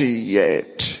authority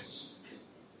yet.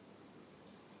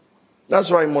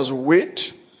 That's why he must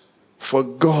wait for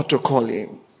God to call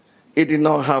him. He did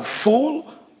not have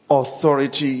full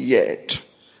authority yet.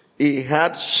 He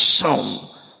had some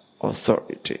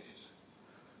authority.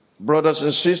 Brothers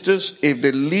and sisters, if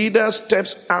the leader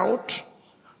steps out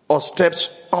or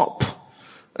steps up,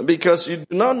 because you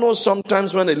do not know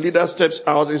sometimes when a leader steps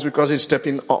out is because he's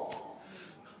stepping up.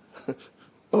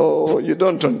 Oh, you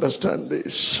don't understand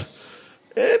this.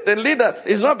 The leader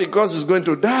is not because he's going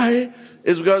to die,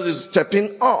 it's because he's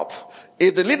stepping up.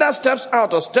 If the leader steps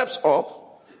out or steps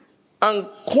up and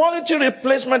quality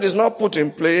replacement is not put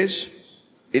in place,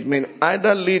 it may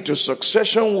either lead to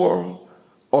succession war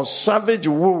or savage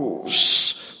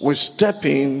wolves will step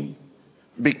in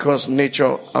because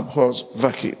nature abhors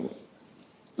vacuum.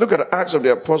 Look at Acts of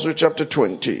the Apostle chapter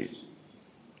 20.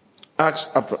 Acts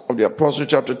of the Apostle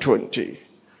chapter 20.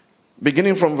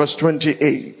 Beginning from verse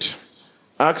 28.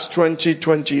 Acts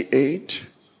 20:28.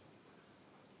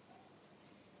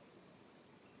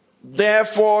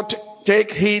 Therefore,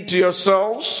 take heed to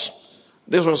yourselves.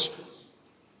 This was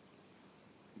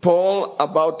Paul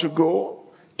about to go.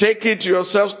 Take heed to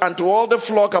yourselves and to all the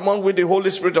flock among which the Holy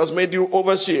Spirit has made you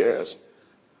overseers,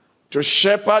 to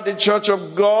shepherd the church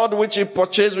of God which he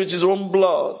purchased with his own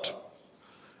blood.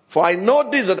 For I know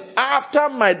this, that after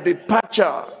my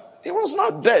departure, he was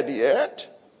not dead yet.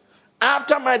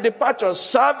 After my departure,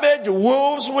 savage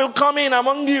wolves will come in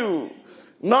among you,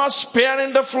 not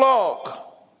sparing the flock.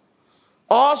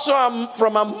 Also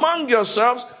from among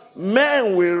yourselves,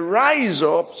 men will rise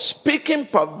up, speaking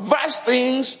perverse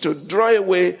things to draw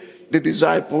away the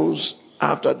disciples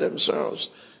after themselves.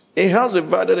 A house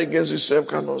divided against itself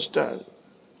cannot stand.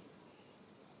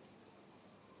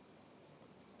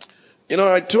 You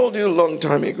know, I told you a long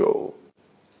time ago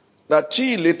that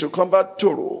tí to combat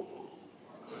toro,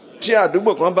 tí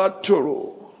àdúgbò combat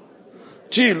toro,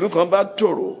 tí ìlú combat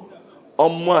toro,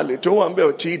 ọmọ àlè tó wà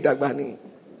ńbẹ̀ ò tí dàgbà ni.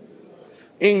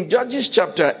 In Judges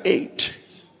chapter 8,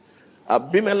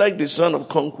 Abimelech, the son of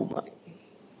concubine,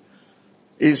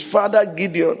 his father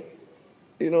Gideon,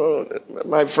 you know,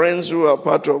 my friends who are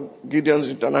part of Gideon's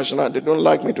International, they don't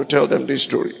like me to tell them this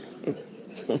story.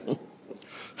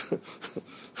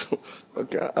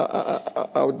 Okay,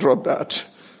 I'll drop that.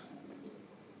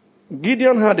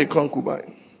 Gideon had a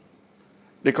concubine.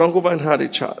 The concubine had a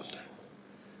child.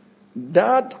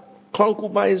 That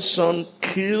concubine's son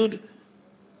killed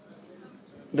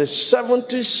the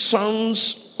 70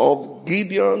 sons of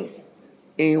Gideon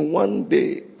in one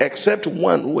day, except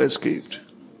one who escaped.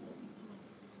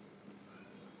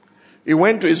 He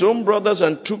went to his own brothers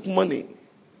and took money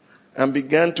and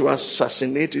began to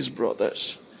assassinate his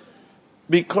brothers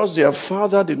because their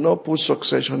father did not put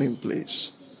succession in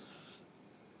place.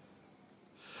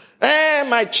 Hey,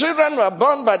 my children were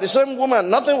born by the same woman.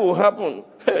 Nothing will happen.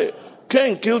 Hey,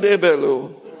 Cain killed Abel.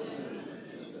 Oh.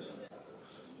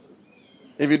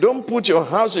 If you don't put your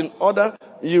house in order,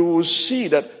 you will see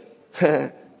that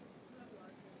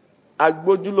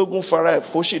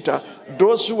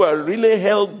those who are really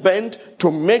hell-bent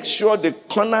to make sure they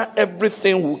corner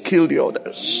everything will kill the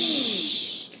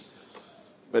others.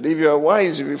 But if you are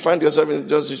wise, if you find yourself in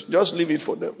just leave it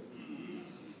for them.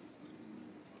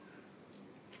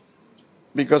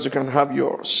 Because you can have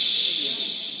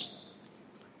yours.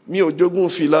 Me ojogun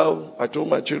filau, I told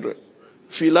my children.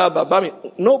 Filau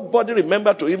babami. Nobody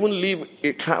remember to even leave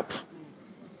a cap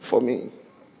for me.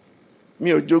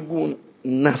 Me ojogun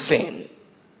nothing.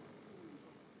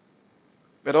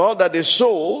 But all that they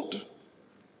sold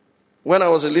when I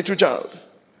was a little child,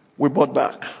 we bought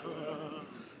back.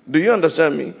 Do you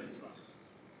understand me?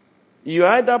 You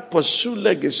either pursue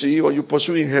legacy or you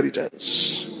pursue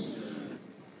inheritance.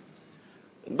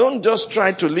 Don't just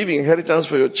try to leave inheritance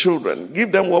for your children.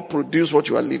 Give them what produce what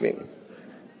you are leaving.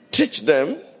 Teach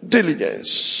them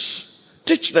diligence.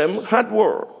 Teach them hard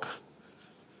work.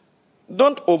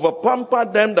 Don't over-pamper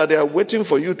them that they are waiting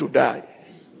for you to die.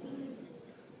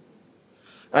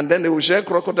 And then they will shed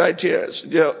crocodile tears.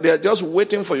 They are just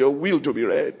waiting for your will to be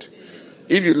read.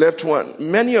 If you left one,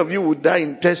 many of you will die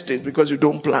intestate because you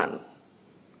don't plan.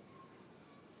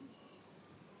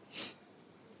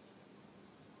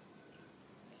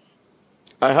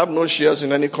 I have no shares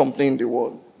in any company in the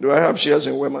world. Do I have shares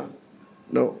in Wema?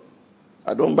 No.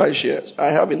 I don't buy shares. I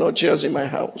have enough chairs in my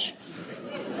house.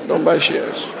 I don't buy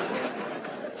shares.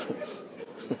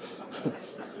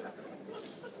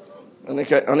 And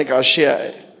I can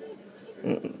share.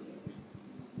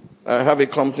 I have a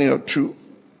company of 2.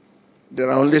 There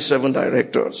are only 7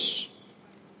 directors.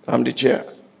 I'm the chair.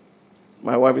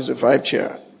 My wife is a vice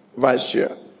chair.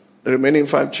 The remaining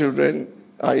 5 children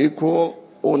are equal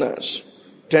owners.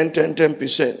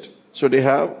 10%. So they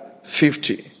have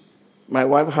 50. My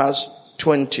wife has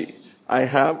 20. I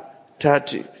have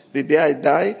 30. The day I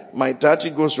die, my 30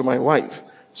 goes to my wife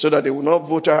so that they will not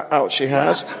vote her out. She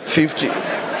has 50.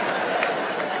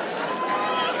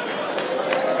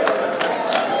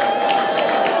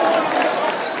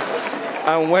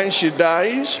 And when she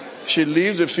dies, she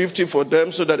leaves the 50 for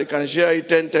them so that they can share it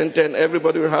 10.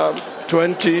 Everybody will have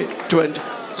 20.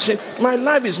 See, my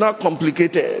life is not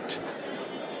complicated.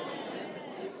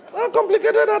 Not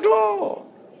complicated at all.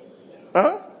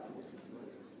 Huh?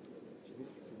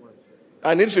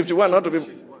 I need 51 not to be.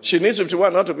 She needs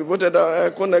 51 not to be voted out. I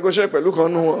couldn't negotiate. Look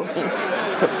on who.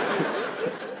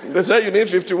 They say you need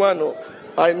 51.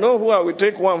 I know who I will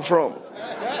take one from.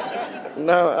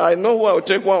 Now, I know who I will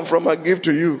take one from and give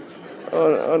to you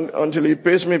until he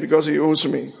pays me because he owes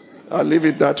me. I'll leave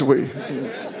it that way.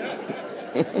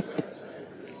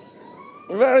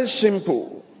 Very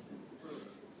simple.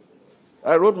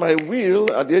 I wrote my will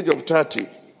at the age of 30.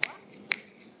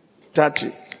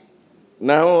 30.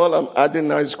 Now all I'm adding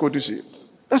now is codicil.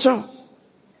 That's all.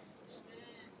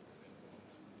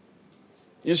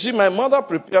 You see, my mother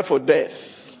prepared for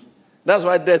death. That's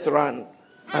why death ran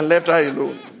and left her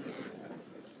alone.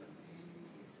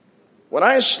 When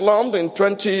I slumped in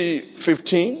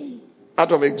 2015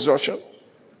 out of exhaustion,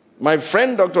 my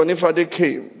friend Dr. Nifade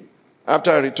came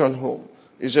after I returned home.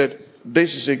 He said,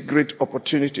 this is a great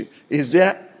opportunity. Is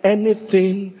there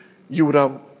anything you would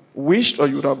have wished or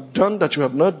you would have done that you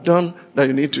have not done that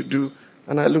you need to do?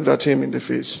 And I looked at him in the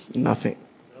face. Nothing.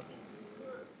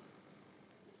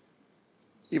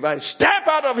 If I step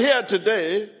out of here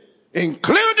today,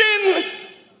 including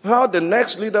how the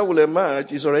next leader will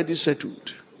emerge, is already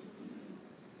settled.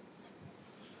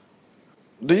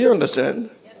 Do you understand?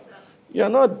 Yes, sir. You are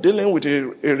not dealing with a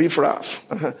riffraff.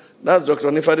 That's Dr.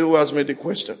 Nifade who asked me the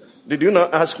question. Did you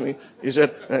not ask me? He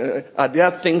said, are there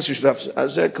things you should have? I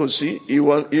said, because see,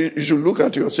 you should look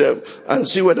at yourself and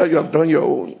see whether you have done your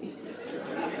own.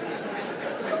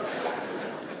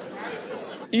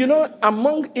 You know,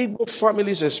 among Igbo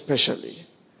families especially,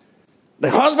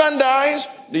 the husband dies,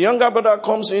 the younger brother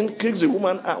comes in, kicks the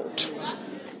woman out.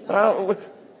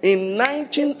 In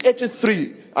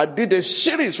 1983, I did a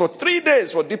series for 3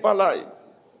 days for Deeper Life.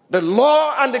 The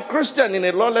law and the Christian in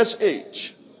a lawless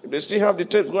age. If they still have the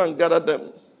tapes, go and gather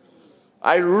them.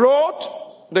 I wrote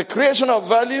The Creation of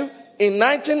Value in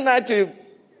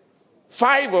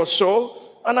 1995 or so,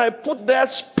 and I put there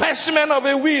specimen of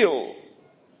a will.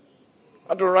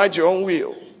 How to write your own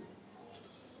will.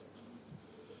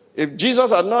 If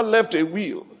Jesus had not left a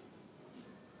will,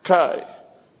 Kai,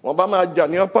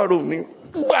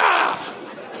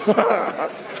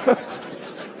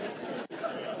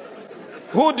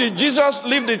 who did Jesus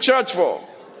leave the church for?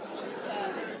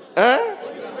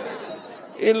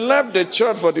 He left the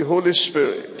church for the Holy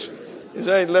Spirit. He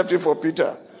said he left it for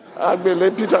Peter. I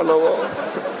believe Peter lower.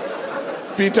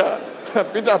 Peter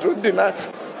to deny.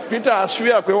 Peter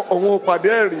swear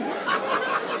paderi.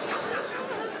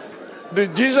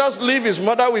 Did Jesus leave his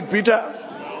mother with Peter?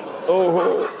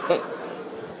 Oh.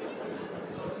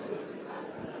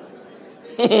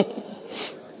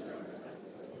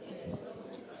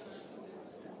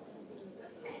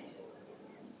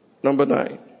 Number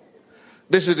 9.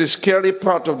 This is the scary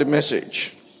part of the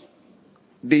message.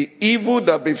 The evil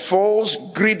that befalls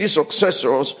greedy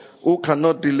successors who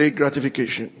cannot delay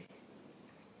gratification.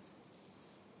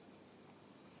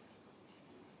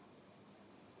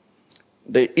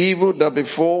 The evil that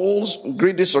befalls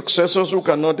greedy successors who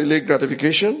cannot delay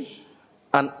gratification,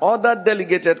 and other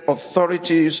delegated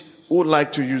authorities who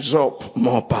like to usurp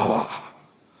more power.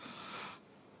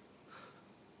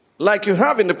 Like you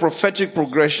have in the prophetic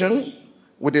progression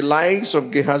with the likes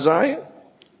of Gehazi,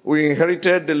 who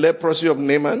inherited the leprosy of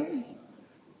Naaman,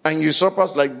 and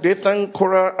usurpers like Dathan,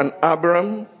 Korah, and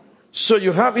Abiram. So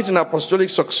you have it in apostolic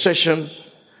succession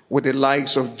with the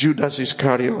likes of Judas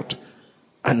Iscariot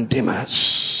and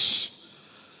Demas.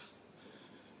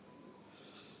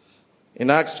 In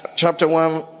Acts chapter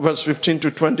 1, verse 15 to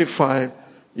 25,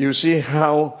 you see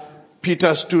how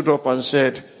Peter stood up and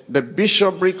said, the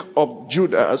bishopric of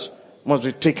Judas must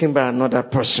be taken by another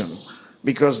person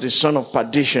because the son of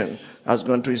perdition has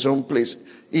gone to his own place.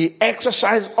 He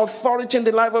exercised authority in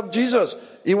the life of Jesus.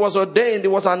 He was ordained, he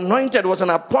was anointed, was an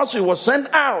apostle, he was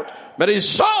sent out. But he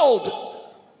sold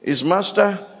his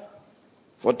master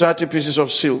for 30 pieces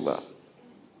of silver.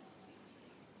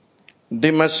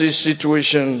 Demas'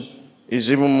 situation is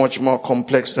even much more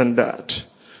complex than that.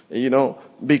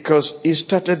 Because he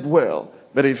started well,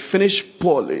 but he finished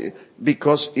poorly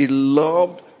because he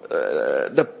loved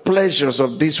the pleasures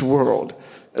of this world.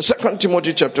 2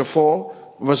 Timothy chapter 4,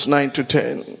 verse 9 to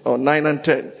 10, or 9 and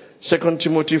 10. 2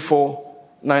 Timothy 4,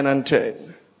 9 and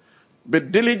 10. Be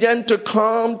diligent to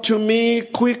come to me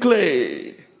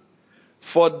quickly,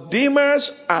 for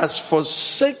Demas has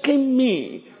forsaken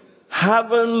me,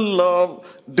 having loved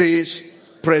this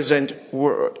present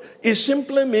world. It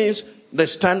simply means the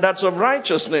standards of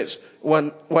righteousness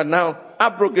were now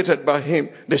abrogated by him.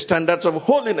 The standards of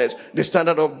holiness, the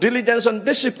standard of diligence and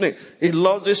discipline. He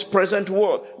loves this present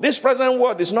world. This present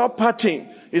world is not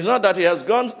partying. It's not that he has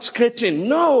gone skating.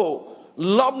 No.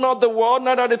 Love not the world,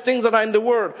 neither the things that are in the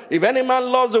world. If any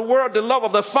man loves the world, the love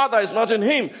of the Father is not in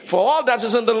him. For all that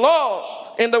is in the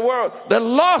law, in the world, the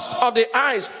lust of the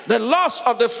eyes, the lust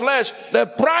of the flesh, the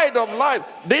pride of life,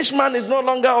 this man is no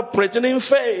longer operating in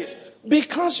faith.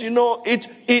 Because,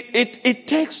 it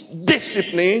takes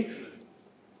discipline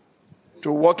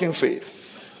to walk in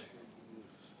faith.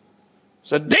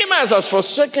 So Demas has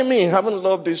forsaken me, having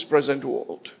loved this present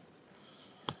world.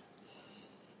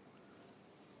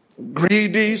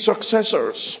 Greedy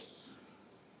successors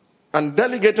and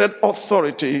delegated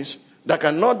authorities that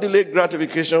cannot delay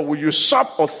gratification will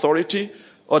usurp authority,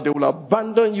 or they will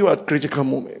abandon you at critical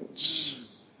moments.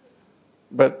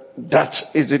 But that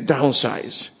is the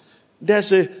downside.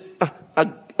 There's a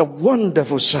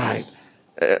wonderful side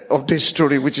of this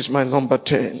story, which is my number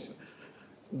 10.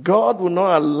 God will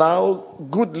not allow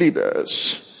good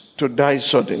leaders to die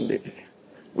suddenly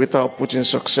without putting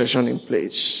succession in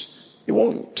place. He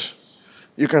won't.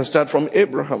 You can start from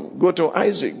Abraham, go to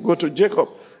Isaac, go to Jacob.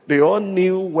 They all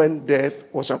knew when death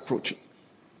was approaching.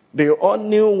 They all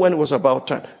knew when it was about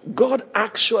time. God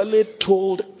actually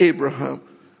told Abraham,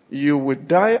 you will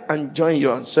die and join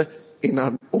your ancestor in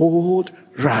an old,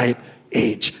 ripe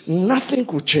age. Nothing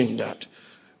could change that.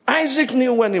 Isaac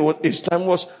knew when his time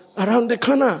was around the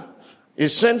corner. He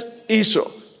sent Esau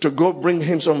to go bring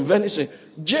him some venison.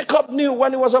 Jacob knew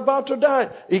when he was about to die.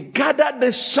 He gathered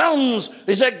the sons.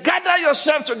 He said, gather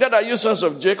yourselves together, you sons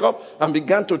of Jacob, and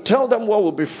began to tell them what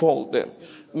will befall them.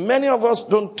 Many of us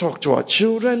don't talk to our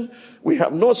children. We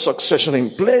have no succession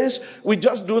in place. We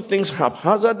just do things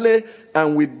haphazardly,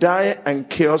 and we die and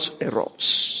chaos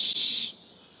erupts.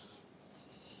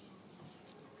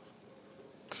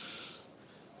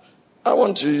 I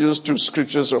want to use 2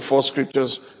 scriptures or 4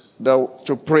 scriptures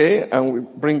to pray, and we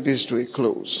bring this to a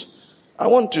close. I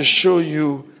want to show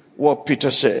you what Peter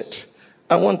said.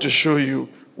 I want to show you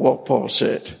what Paul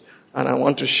said. And I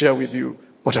want to share with you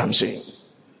what I'm saying.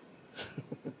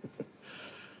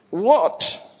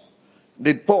 What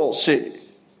did Paul say?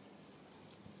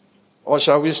 Or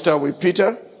shall we start with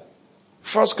Peter?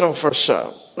 First come, first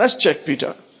serve. Let's check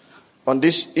Peter on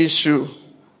this issue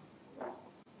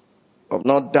of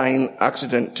not dying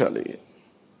accidentally.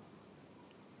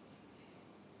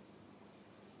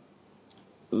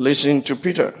 Listen to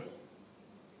Peter.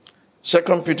 2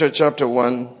 Peter chapter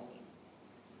 1.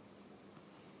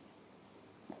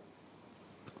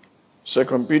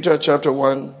 2 Peter chapter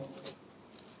 1.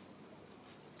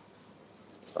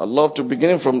 I'd love to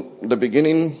begin from the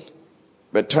beginning,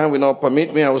 but time will not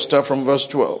permit me. I will start from verse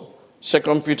 12.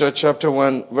 2 Peter chapter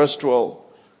 1, verse 12.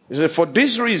 He said, for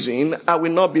this reason, I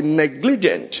will not be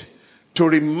negligent to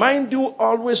remind you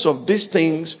always of these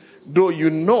things, though you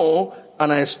know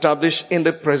and are established in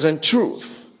the present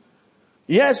truth.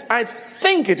 Yes, I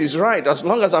think it is right, as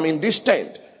long as I'm in this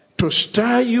tent, to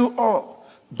stir you up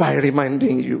by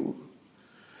reminding you,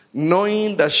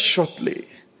 knowing that shortly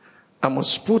I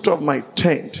must put off my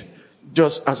tent,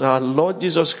 just as our Lord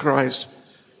Jesus Christ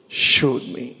showed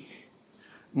me.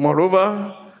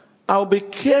 Moreover, I'll be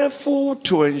careful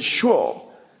to ensure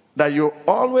that you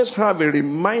always have a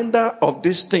reminder of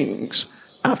these things.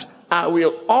 I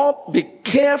will all be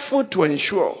careful to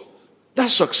ensure that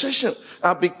succession.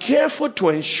 I'll be careful to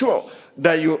ensure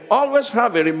that you always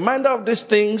have a reminder of these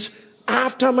things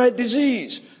after my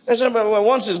disease. I said, well,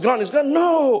 once it's gone, it's gone.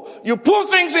 No, you put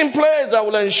things in place that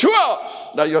will ensure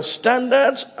that your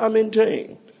standards are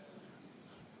maintained.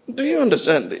 Do you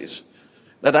understand this?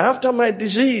 That after my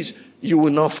disease, you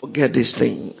will not forget these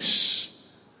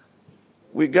things.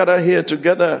 We gather here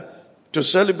together to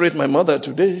celebrate my mother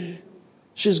today.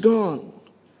 She's gone.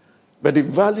 But the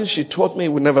values she taught me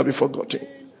will never be forgotten.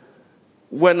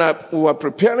 When we were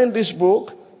preparing this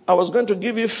book, I was going to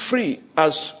give it free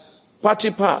as party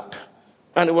park.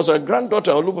 And it was her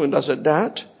granddaughter, Olubun, that said,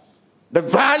 Dad, the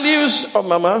values of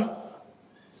Mama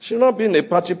should not be in a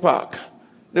party park.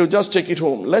 They'll just take it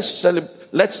home.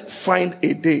 Let's find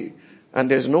a day. And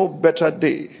there's no better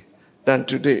day than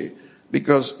today.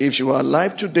 Because if she were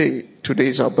alive today, today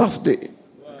is her birthday.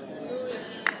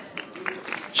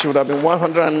 She would have been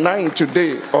 109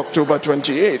 today, October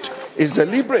 28. It's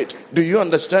deliberate. Do you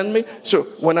understand me? So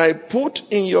when I put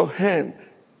in your hand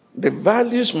the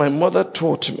values my mother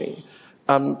taught me,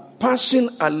 I'm passing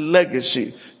a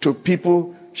legacy to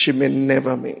people she may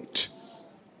never meet.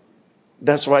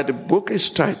 That's why the book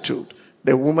is titled,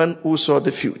 The Woman Who Saw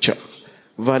the Future.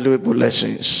 Valuable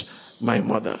Lessons My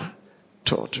Mother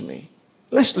Taught Me.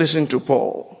 Let's listen to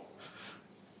Paul.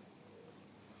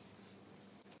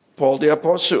 Paul the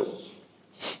Apostle.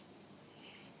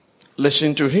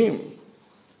 Listen to him.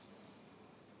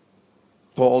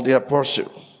 Paul the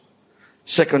Apostle.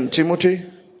 2 Timothy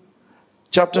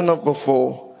chapter number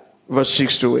 4, verse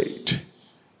 6 to 8.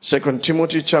 2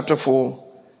 Timothy chapter 4,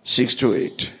 6 to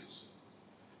 8.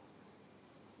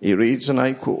 He reads, and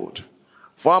I quote,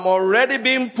 For I'm already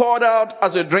being poured out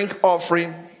as a drink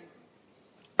offering,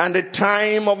 and the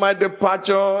time of my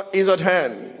departure is at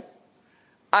hand.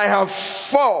 I have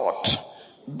fought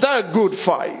the good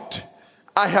fight.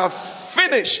 I have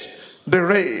finished the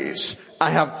race.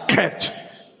 I have kept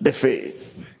the faith.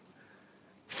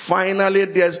 Finally,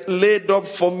 there's laid up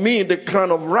for me the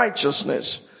crown of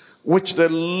righteousness, which the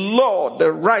Lord,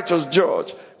 the righteous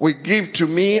judge, will give to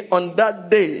me on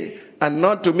that day, and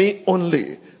not to me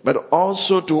only, but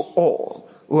also to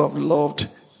all who have loved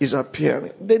his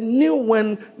appearing. They knew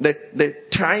when the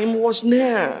time was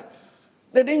near.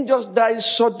 They didn't just die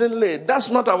suddenly. That's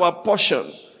not our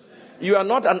portion. You are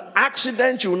not an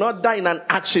accident. You will not die in an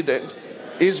accident.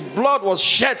 His blood was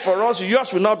shed for us.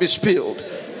 Yours will not be spilled.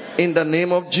 In the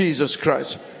name of Jesus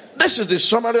Christ. This is the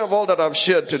summary of all that I've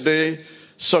shared today.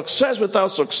 Success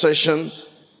without succession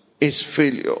is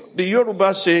failure. The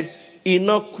Yoruba say,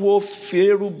 Inokuo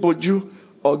fieru boju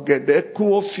ogede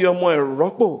kuo fiomo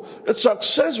eropo.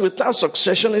 Success without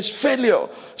succession is failure.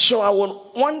 So I would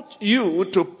want you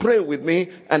to pray with me,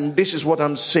 and this is what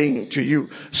I'm saying to you.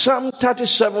 Psalm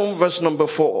 37 verse number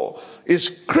 4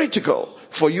 is critical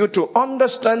for you to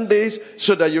understand this,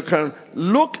 so that you can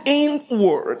look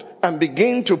inward and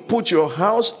begin to put your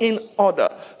house in order.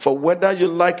 For whether you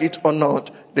like it or not,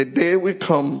 the day will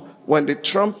come when the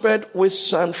trumpet will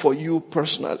sound for you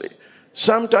personally.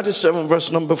 Psalm 37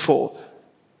 verse number 4.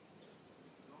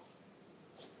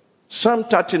 Psalm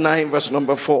 39 verse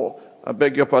number 4. I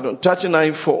beg your pardon.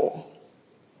 39:4.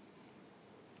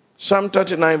 Psalm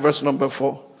 39 verse number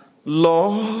 4.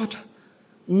 Lord,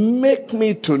 make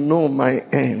me to know my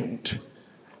end,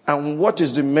 and what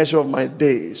is the measure of my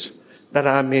days, that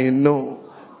I may know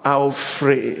how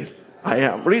frail I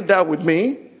am. Read that with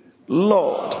me.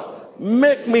 Lord,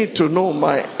 make me to know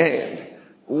my end.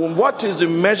 What is the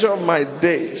measure of my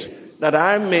days, that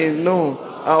I may know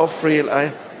how frail I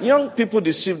am. Young people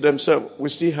deceive themselves. We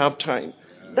still have time.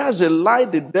 That's a lie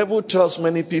the devil tells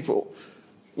many people.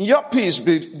 Yuppies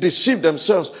deceive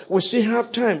themselves. We still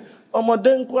have time. Do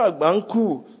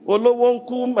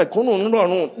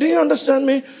you understand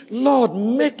me? Lord,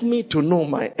 make me to know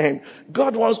my end.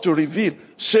 God wants to reveal.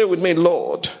 Say with me,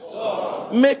 Lord,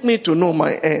 make me to know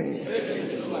my end,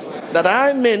 that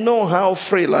I may know how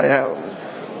frail I am.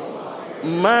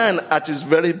 Man at his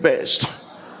very best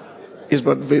is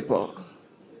but vapor.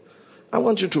 I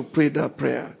want you to pray that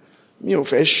prayer. I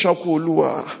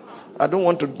don't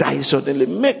want to die suddenly.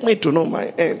 Make me to know my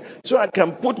end, so I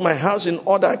can put my house in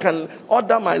order. I can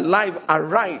order my life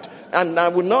aright, and I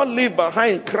will not leave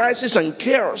behind crisis and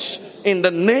chaos. In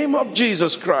the name of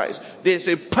Jesus Christ, there's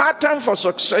a pattern for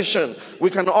succession.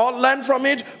 We can all learn from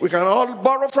it. We can all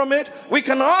borrow from it. We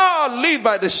can all live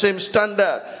by the same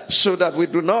standard, so that we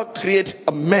do not create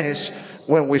a mess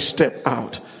when we step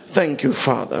out. Thank you,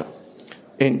 Father,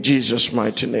 in Jesus'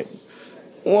 mighty name.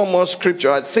 One more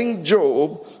scripture. I think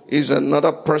Job is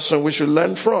another person we should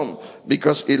learn from,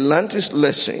 because he learned his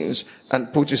lessons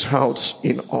and put his house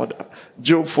in order.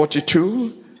 Job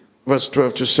 42 verse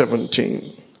 12 to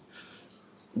 17.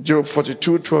 Job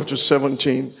 42, 12 to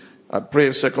 17. I pray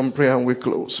a second prayer and we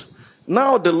close.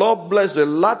 Now the Lord blessed the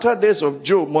latter days of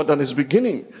Job more than his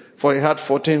beginning, for he had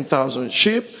 14,000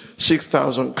 sheep,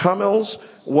 6,000 camels,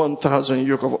 1,000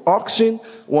 yoke of oxen,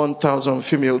 1,000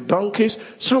 female donkeys.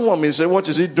 Someone may say, what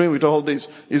is he doing with all this?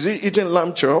 Is he eating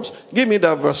lamb chops? Give me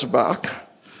that verse back.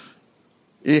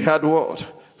 He had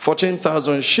what?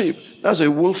 14,000 sheep. That's a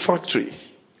wool factory.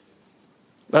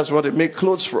 That's what they make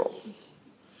clothes from.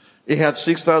 He had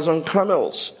 6,000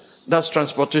 camels. That's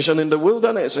transportation in the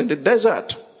wilderness, in the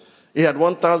desert. He had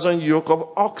 1,000 yoke of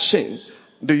oxen.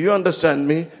 Do you understand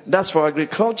me? That's for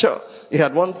agriculture. He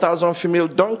had 1,000 female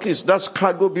donkeys. That's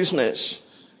cargo business.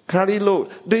 Carry load.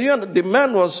 The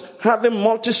man was having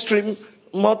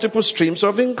multiple streams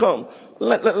of income.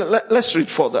 Let's read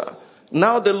further.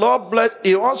 Now the Lord blessed.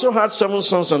 He also had 7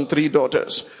 sons and 3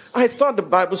 daughters. I thought the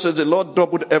Bible says the Lord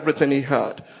doubled everything he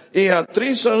had. He had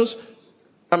 3 sons.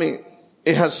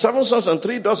 He had 7 sons and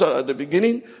 3 daughters at the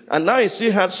beginning, and now he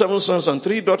still had 7 sons and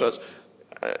 3 daughters.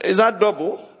 Is that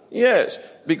double? Yes,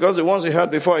 because the ones he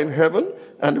had before in heaven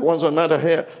and the ones on another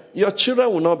here. Your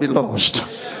children will not be lost.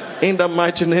 In the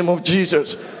mighty name of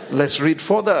Jesus. Let's read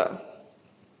further.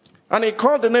 And he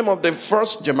called the name of the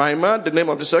first Jemima, the name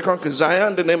of the second Keziah,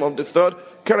 and the name of the third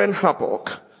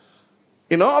Keren-Happuch.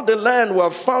 In all the land we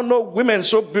have found no women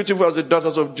so beautiful as the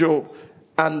daughters of Job.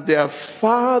 And their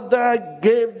father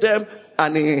gave them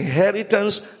an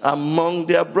inheritance among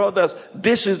their brothers.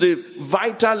 This is the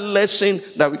vital lesson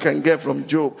that we can get from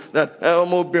Job. That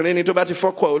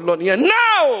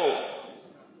now!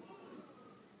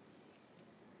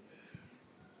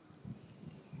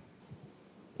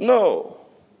 No.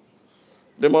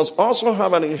 They must also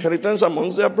have an inheritance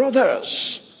amongst their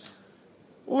brothers.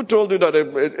 Who told you that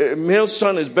a male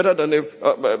son is better than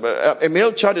a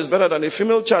male child is better than a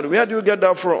female child? Where do you get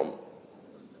that from?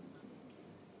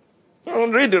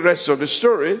 I'll read the rest of the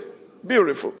story.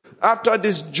 Beautiful. After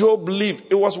this, Job lived.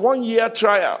 It was 1-year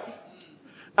trial.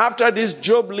 After this,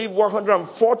 Job lived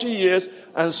 140 years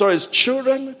and saw his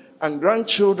children and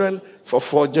grandchildren for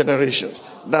 4 generations.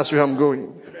 That's where I'm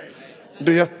going.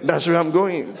 That's where I'm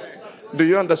going. Do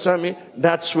you understand me?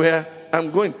 That's where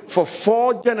I'm going. For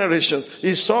 4 generations.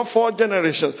 He saw 4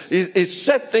 generations. He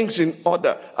set things in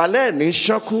order. I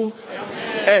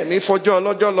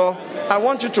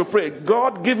want you to pray.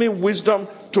 God, give me wisdom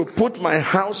to put my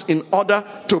house in order,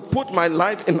 to put my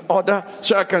life in order,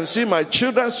 so I can see my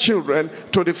children's children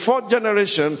to the 4th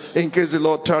generation in case the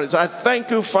Lord tarries. I thank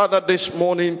you, Father, this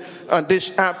morning and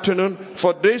this afternoon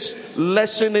for this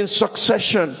lesson in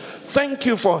succession. Thank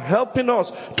you for helping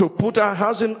us to put our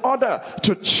house in order,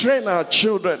 to train our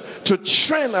children, to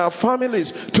train our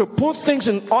families, to put things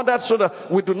in order so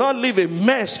that we do not leave a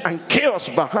mess and chaos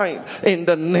behind. In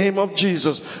the name of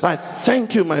Jesus, I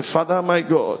thank you, my Father, my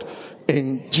God,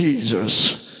 in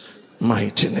Jesus'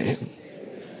 mighty name.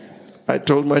 I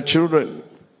told my children,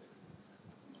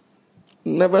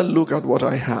 never look at what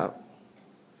I have.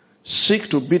 Seek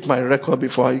to beat my record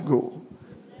before I go.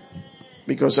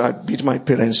 Because I beat my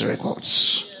parents'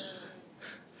 records.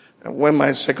 And when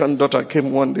my second daughter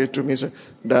came one day to me and said,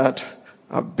 Dad,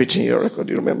 I've beaten your record.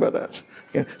 Do you remember that?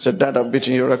 Okay. Said, Dad, I've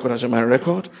beaten your record. I said, my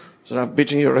record? I said, I've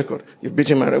beaten your record. You've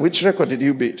beaten my record. Which record did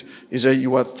you beat? He said,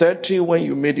 you were 30 when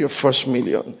you made your first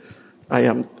million. I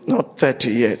am not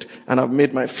 30 yet. And I've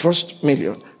made my first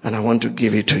million. And I want to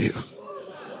give it to you.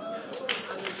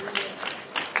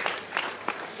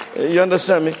 You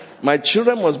understand me? My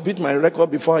children must beat my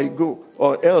record before I go,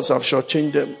 or else I've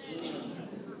shortchanged them.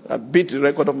 I beat the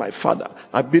record of my father.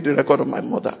 I beat the record of my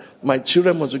mother. My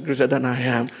children must be greater than I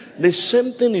am. The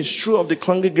same thing is true of the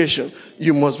congregation.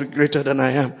 You must be greater than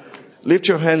I am. Lift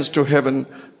your hands to heaven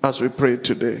as we pray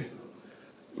today.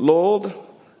 Lord,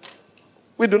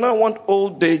 we do not want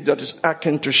old age that is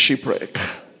akin to shipwreck.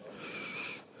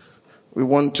 We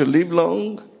want to live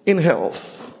long in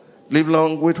health, live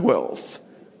long with wealth.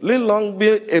 Live long, be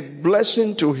a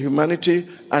blessing to humanity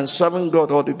and serving God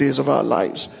all the days of our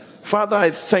lives. Father, I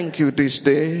thank you this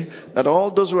day that all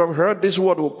those who have heard this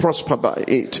word will prosper by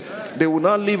it. They will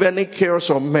not leave any chaos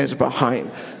or mess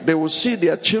behind. They will see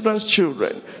their children's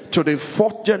children to the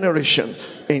 4th generation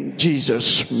in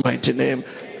Jesus' mighty name.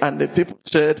 And the people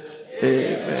said,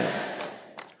 Amen.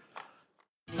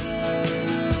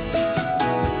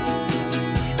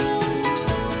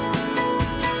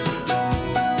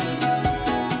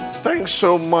 Thanks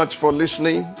so much for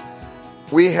listening.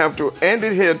 We have to end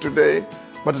it here today,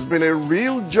 but it's been a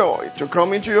real joy to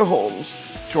come into your homes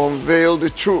to unveil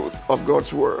the truth of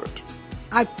God's Word.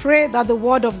 I pray that the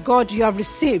Word of God you have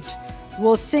received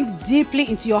will sink deeply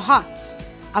into your hearts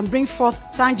and bring forth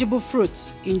tangible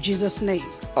fruit in Jesus' name.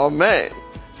 Amen.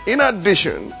 In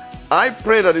addition, I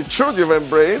pray that the truth you've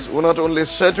embraced will not only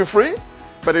set you free,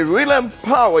 but it will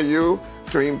empower you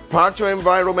to impact your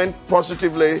environment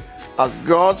positively as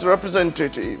God's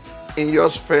representative in your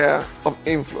sphere of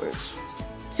influence.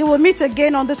 Till we meet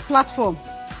again on this platform,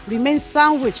 remain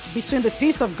sandwiched between the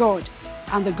peace of God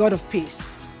and the God of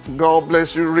peace. God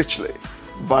bless you richly.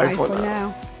 Bye for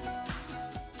now.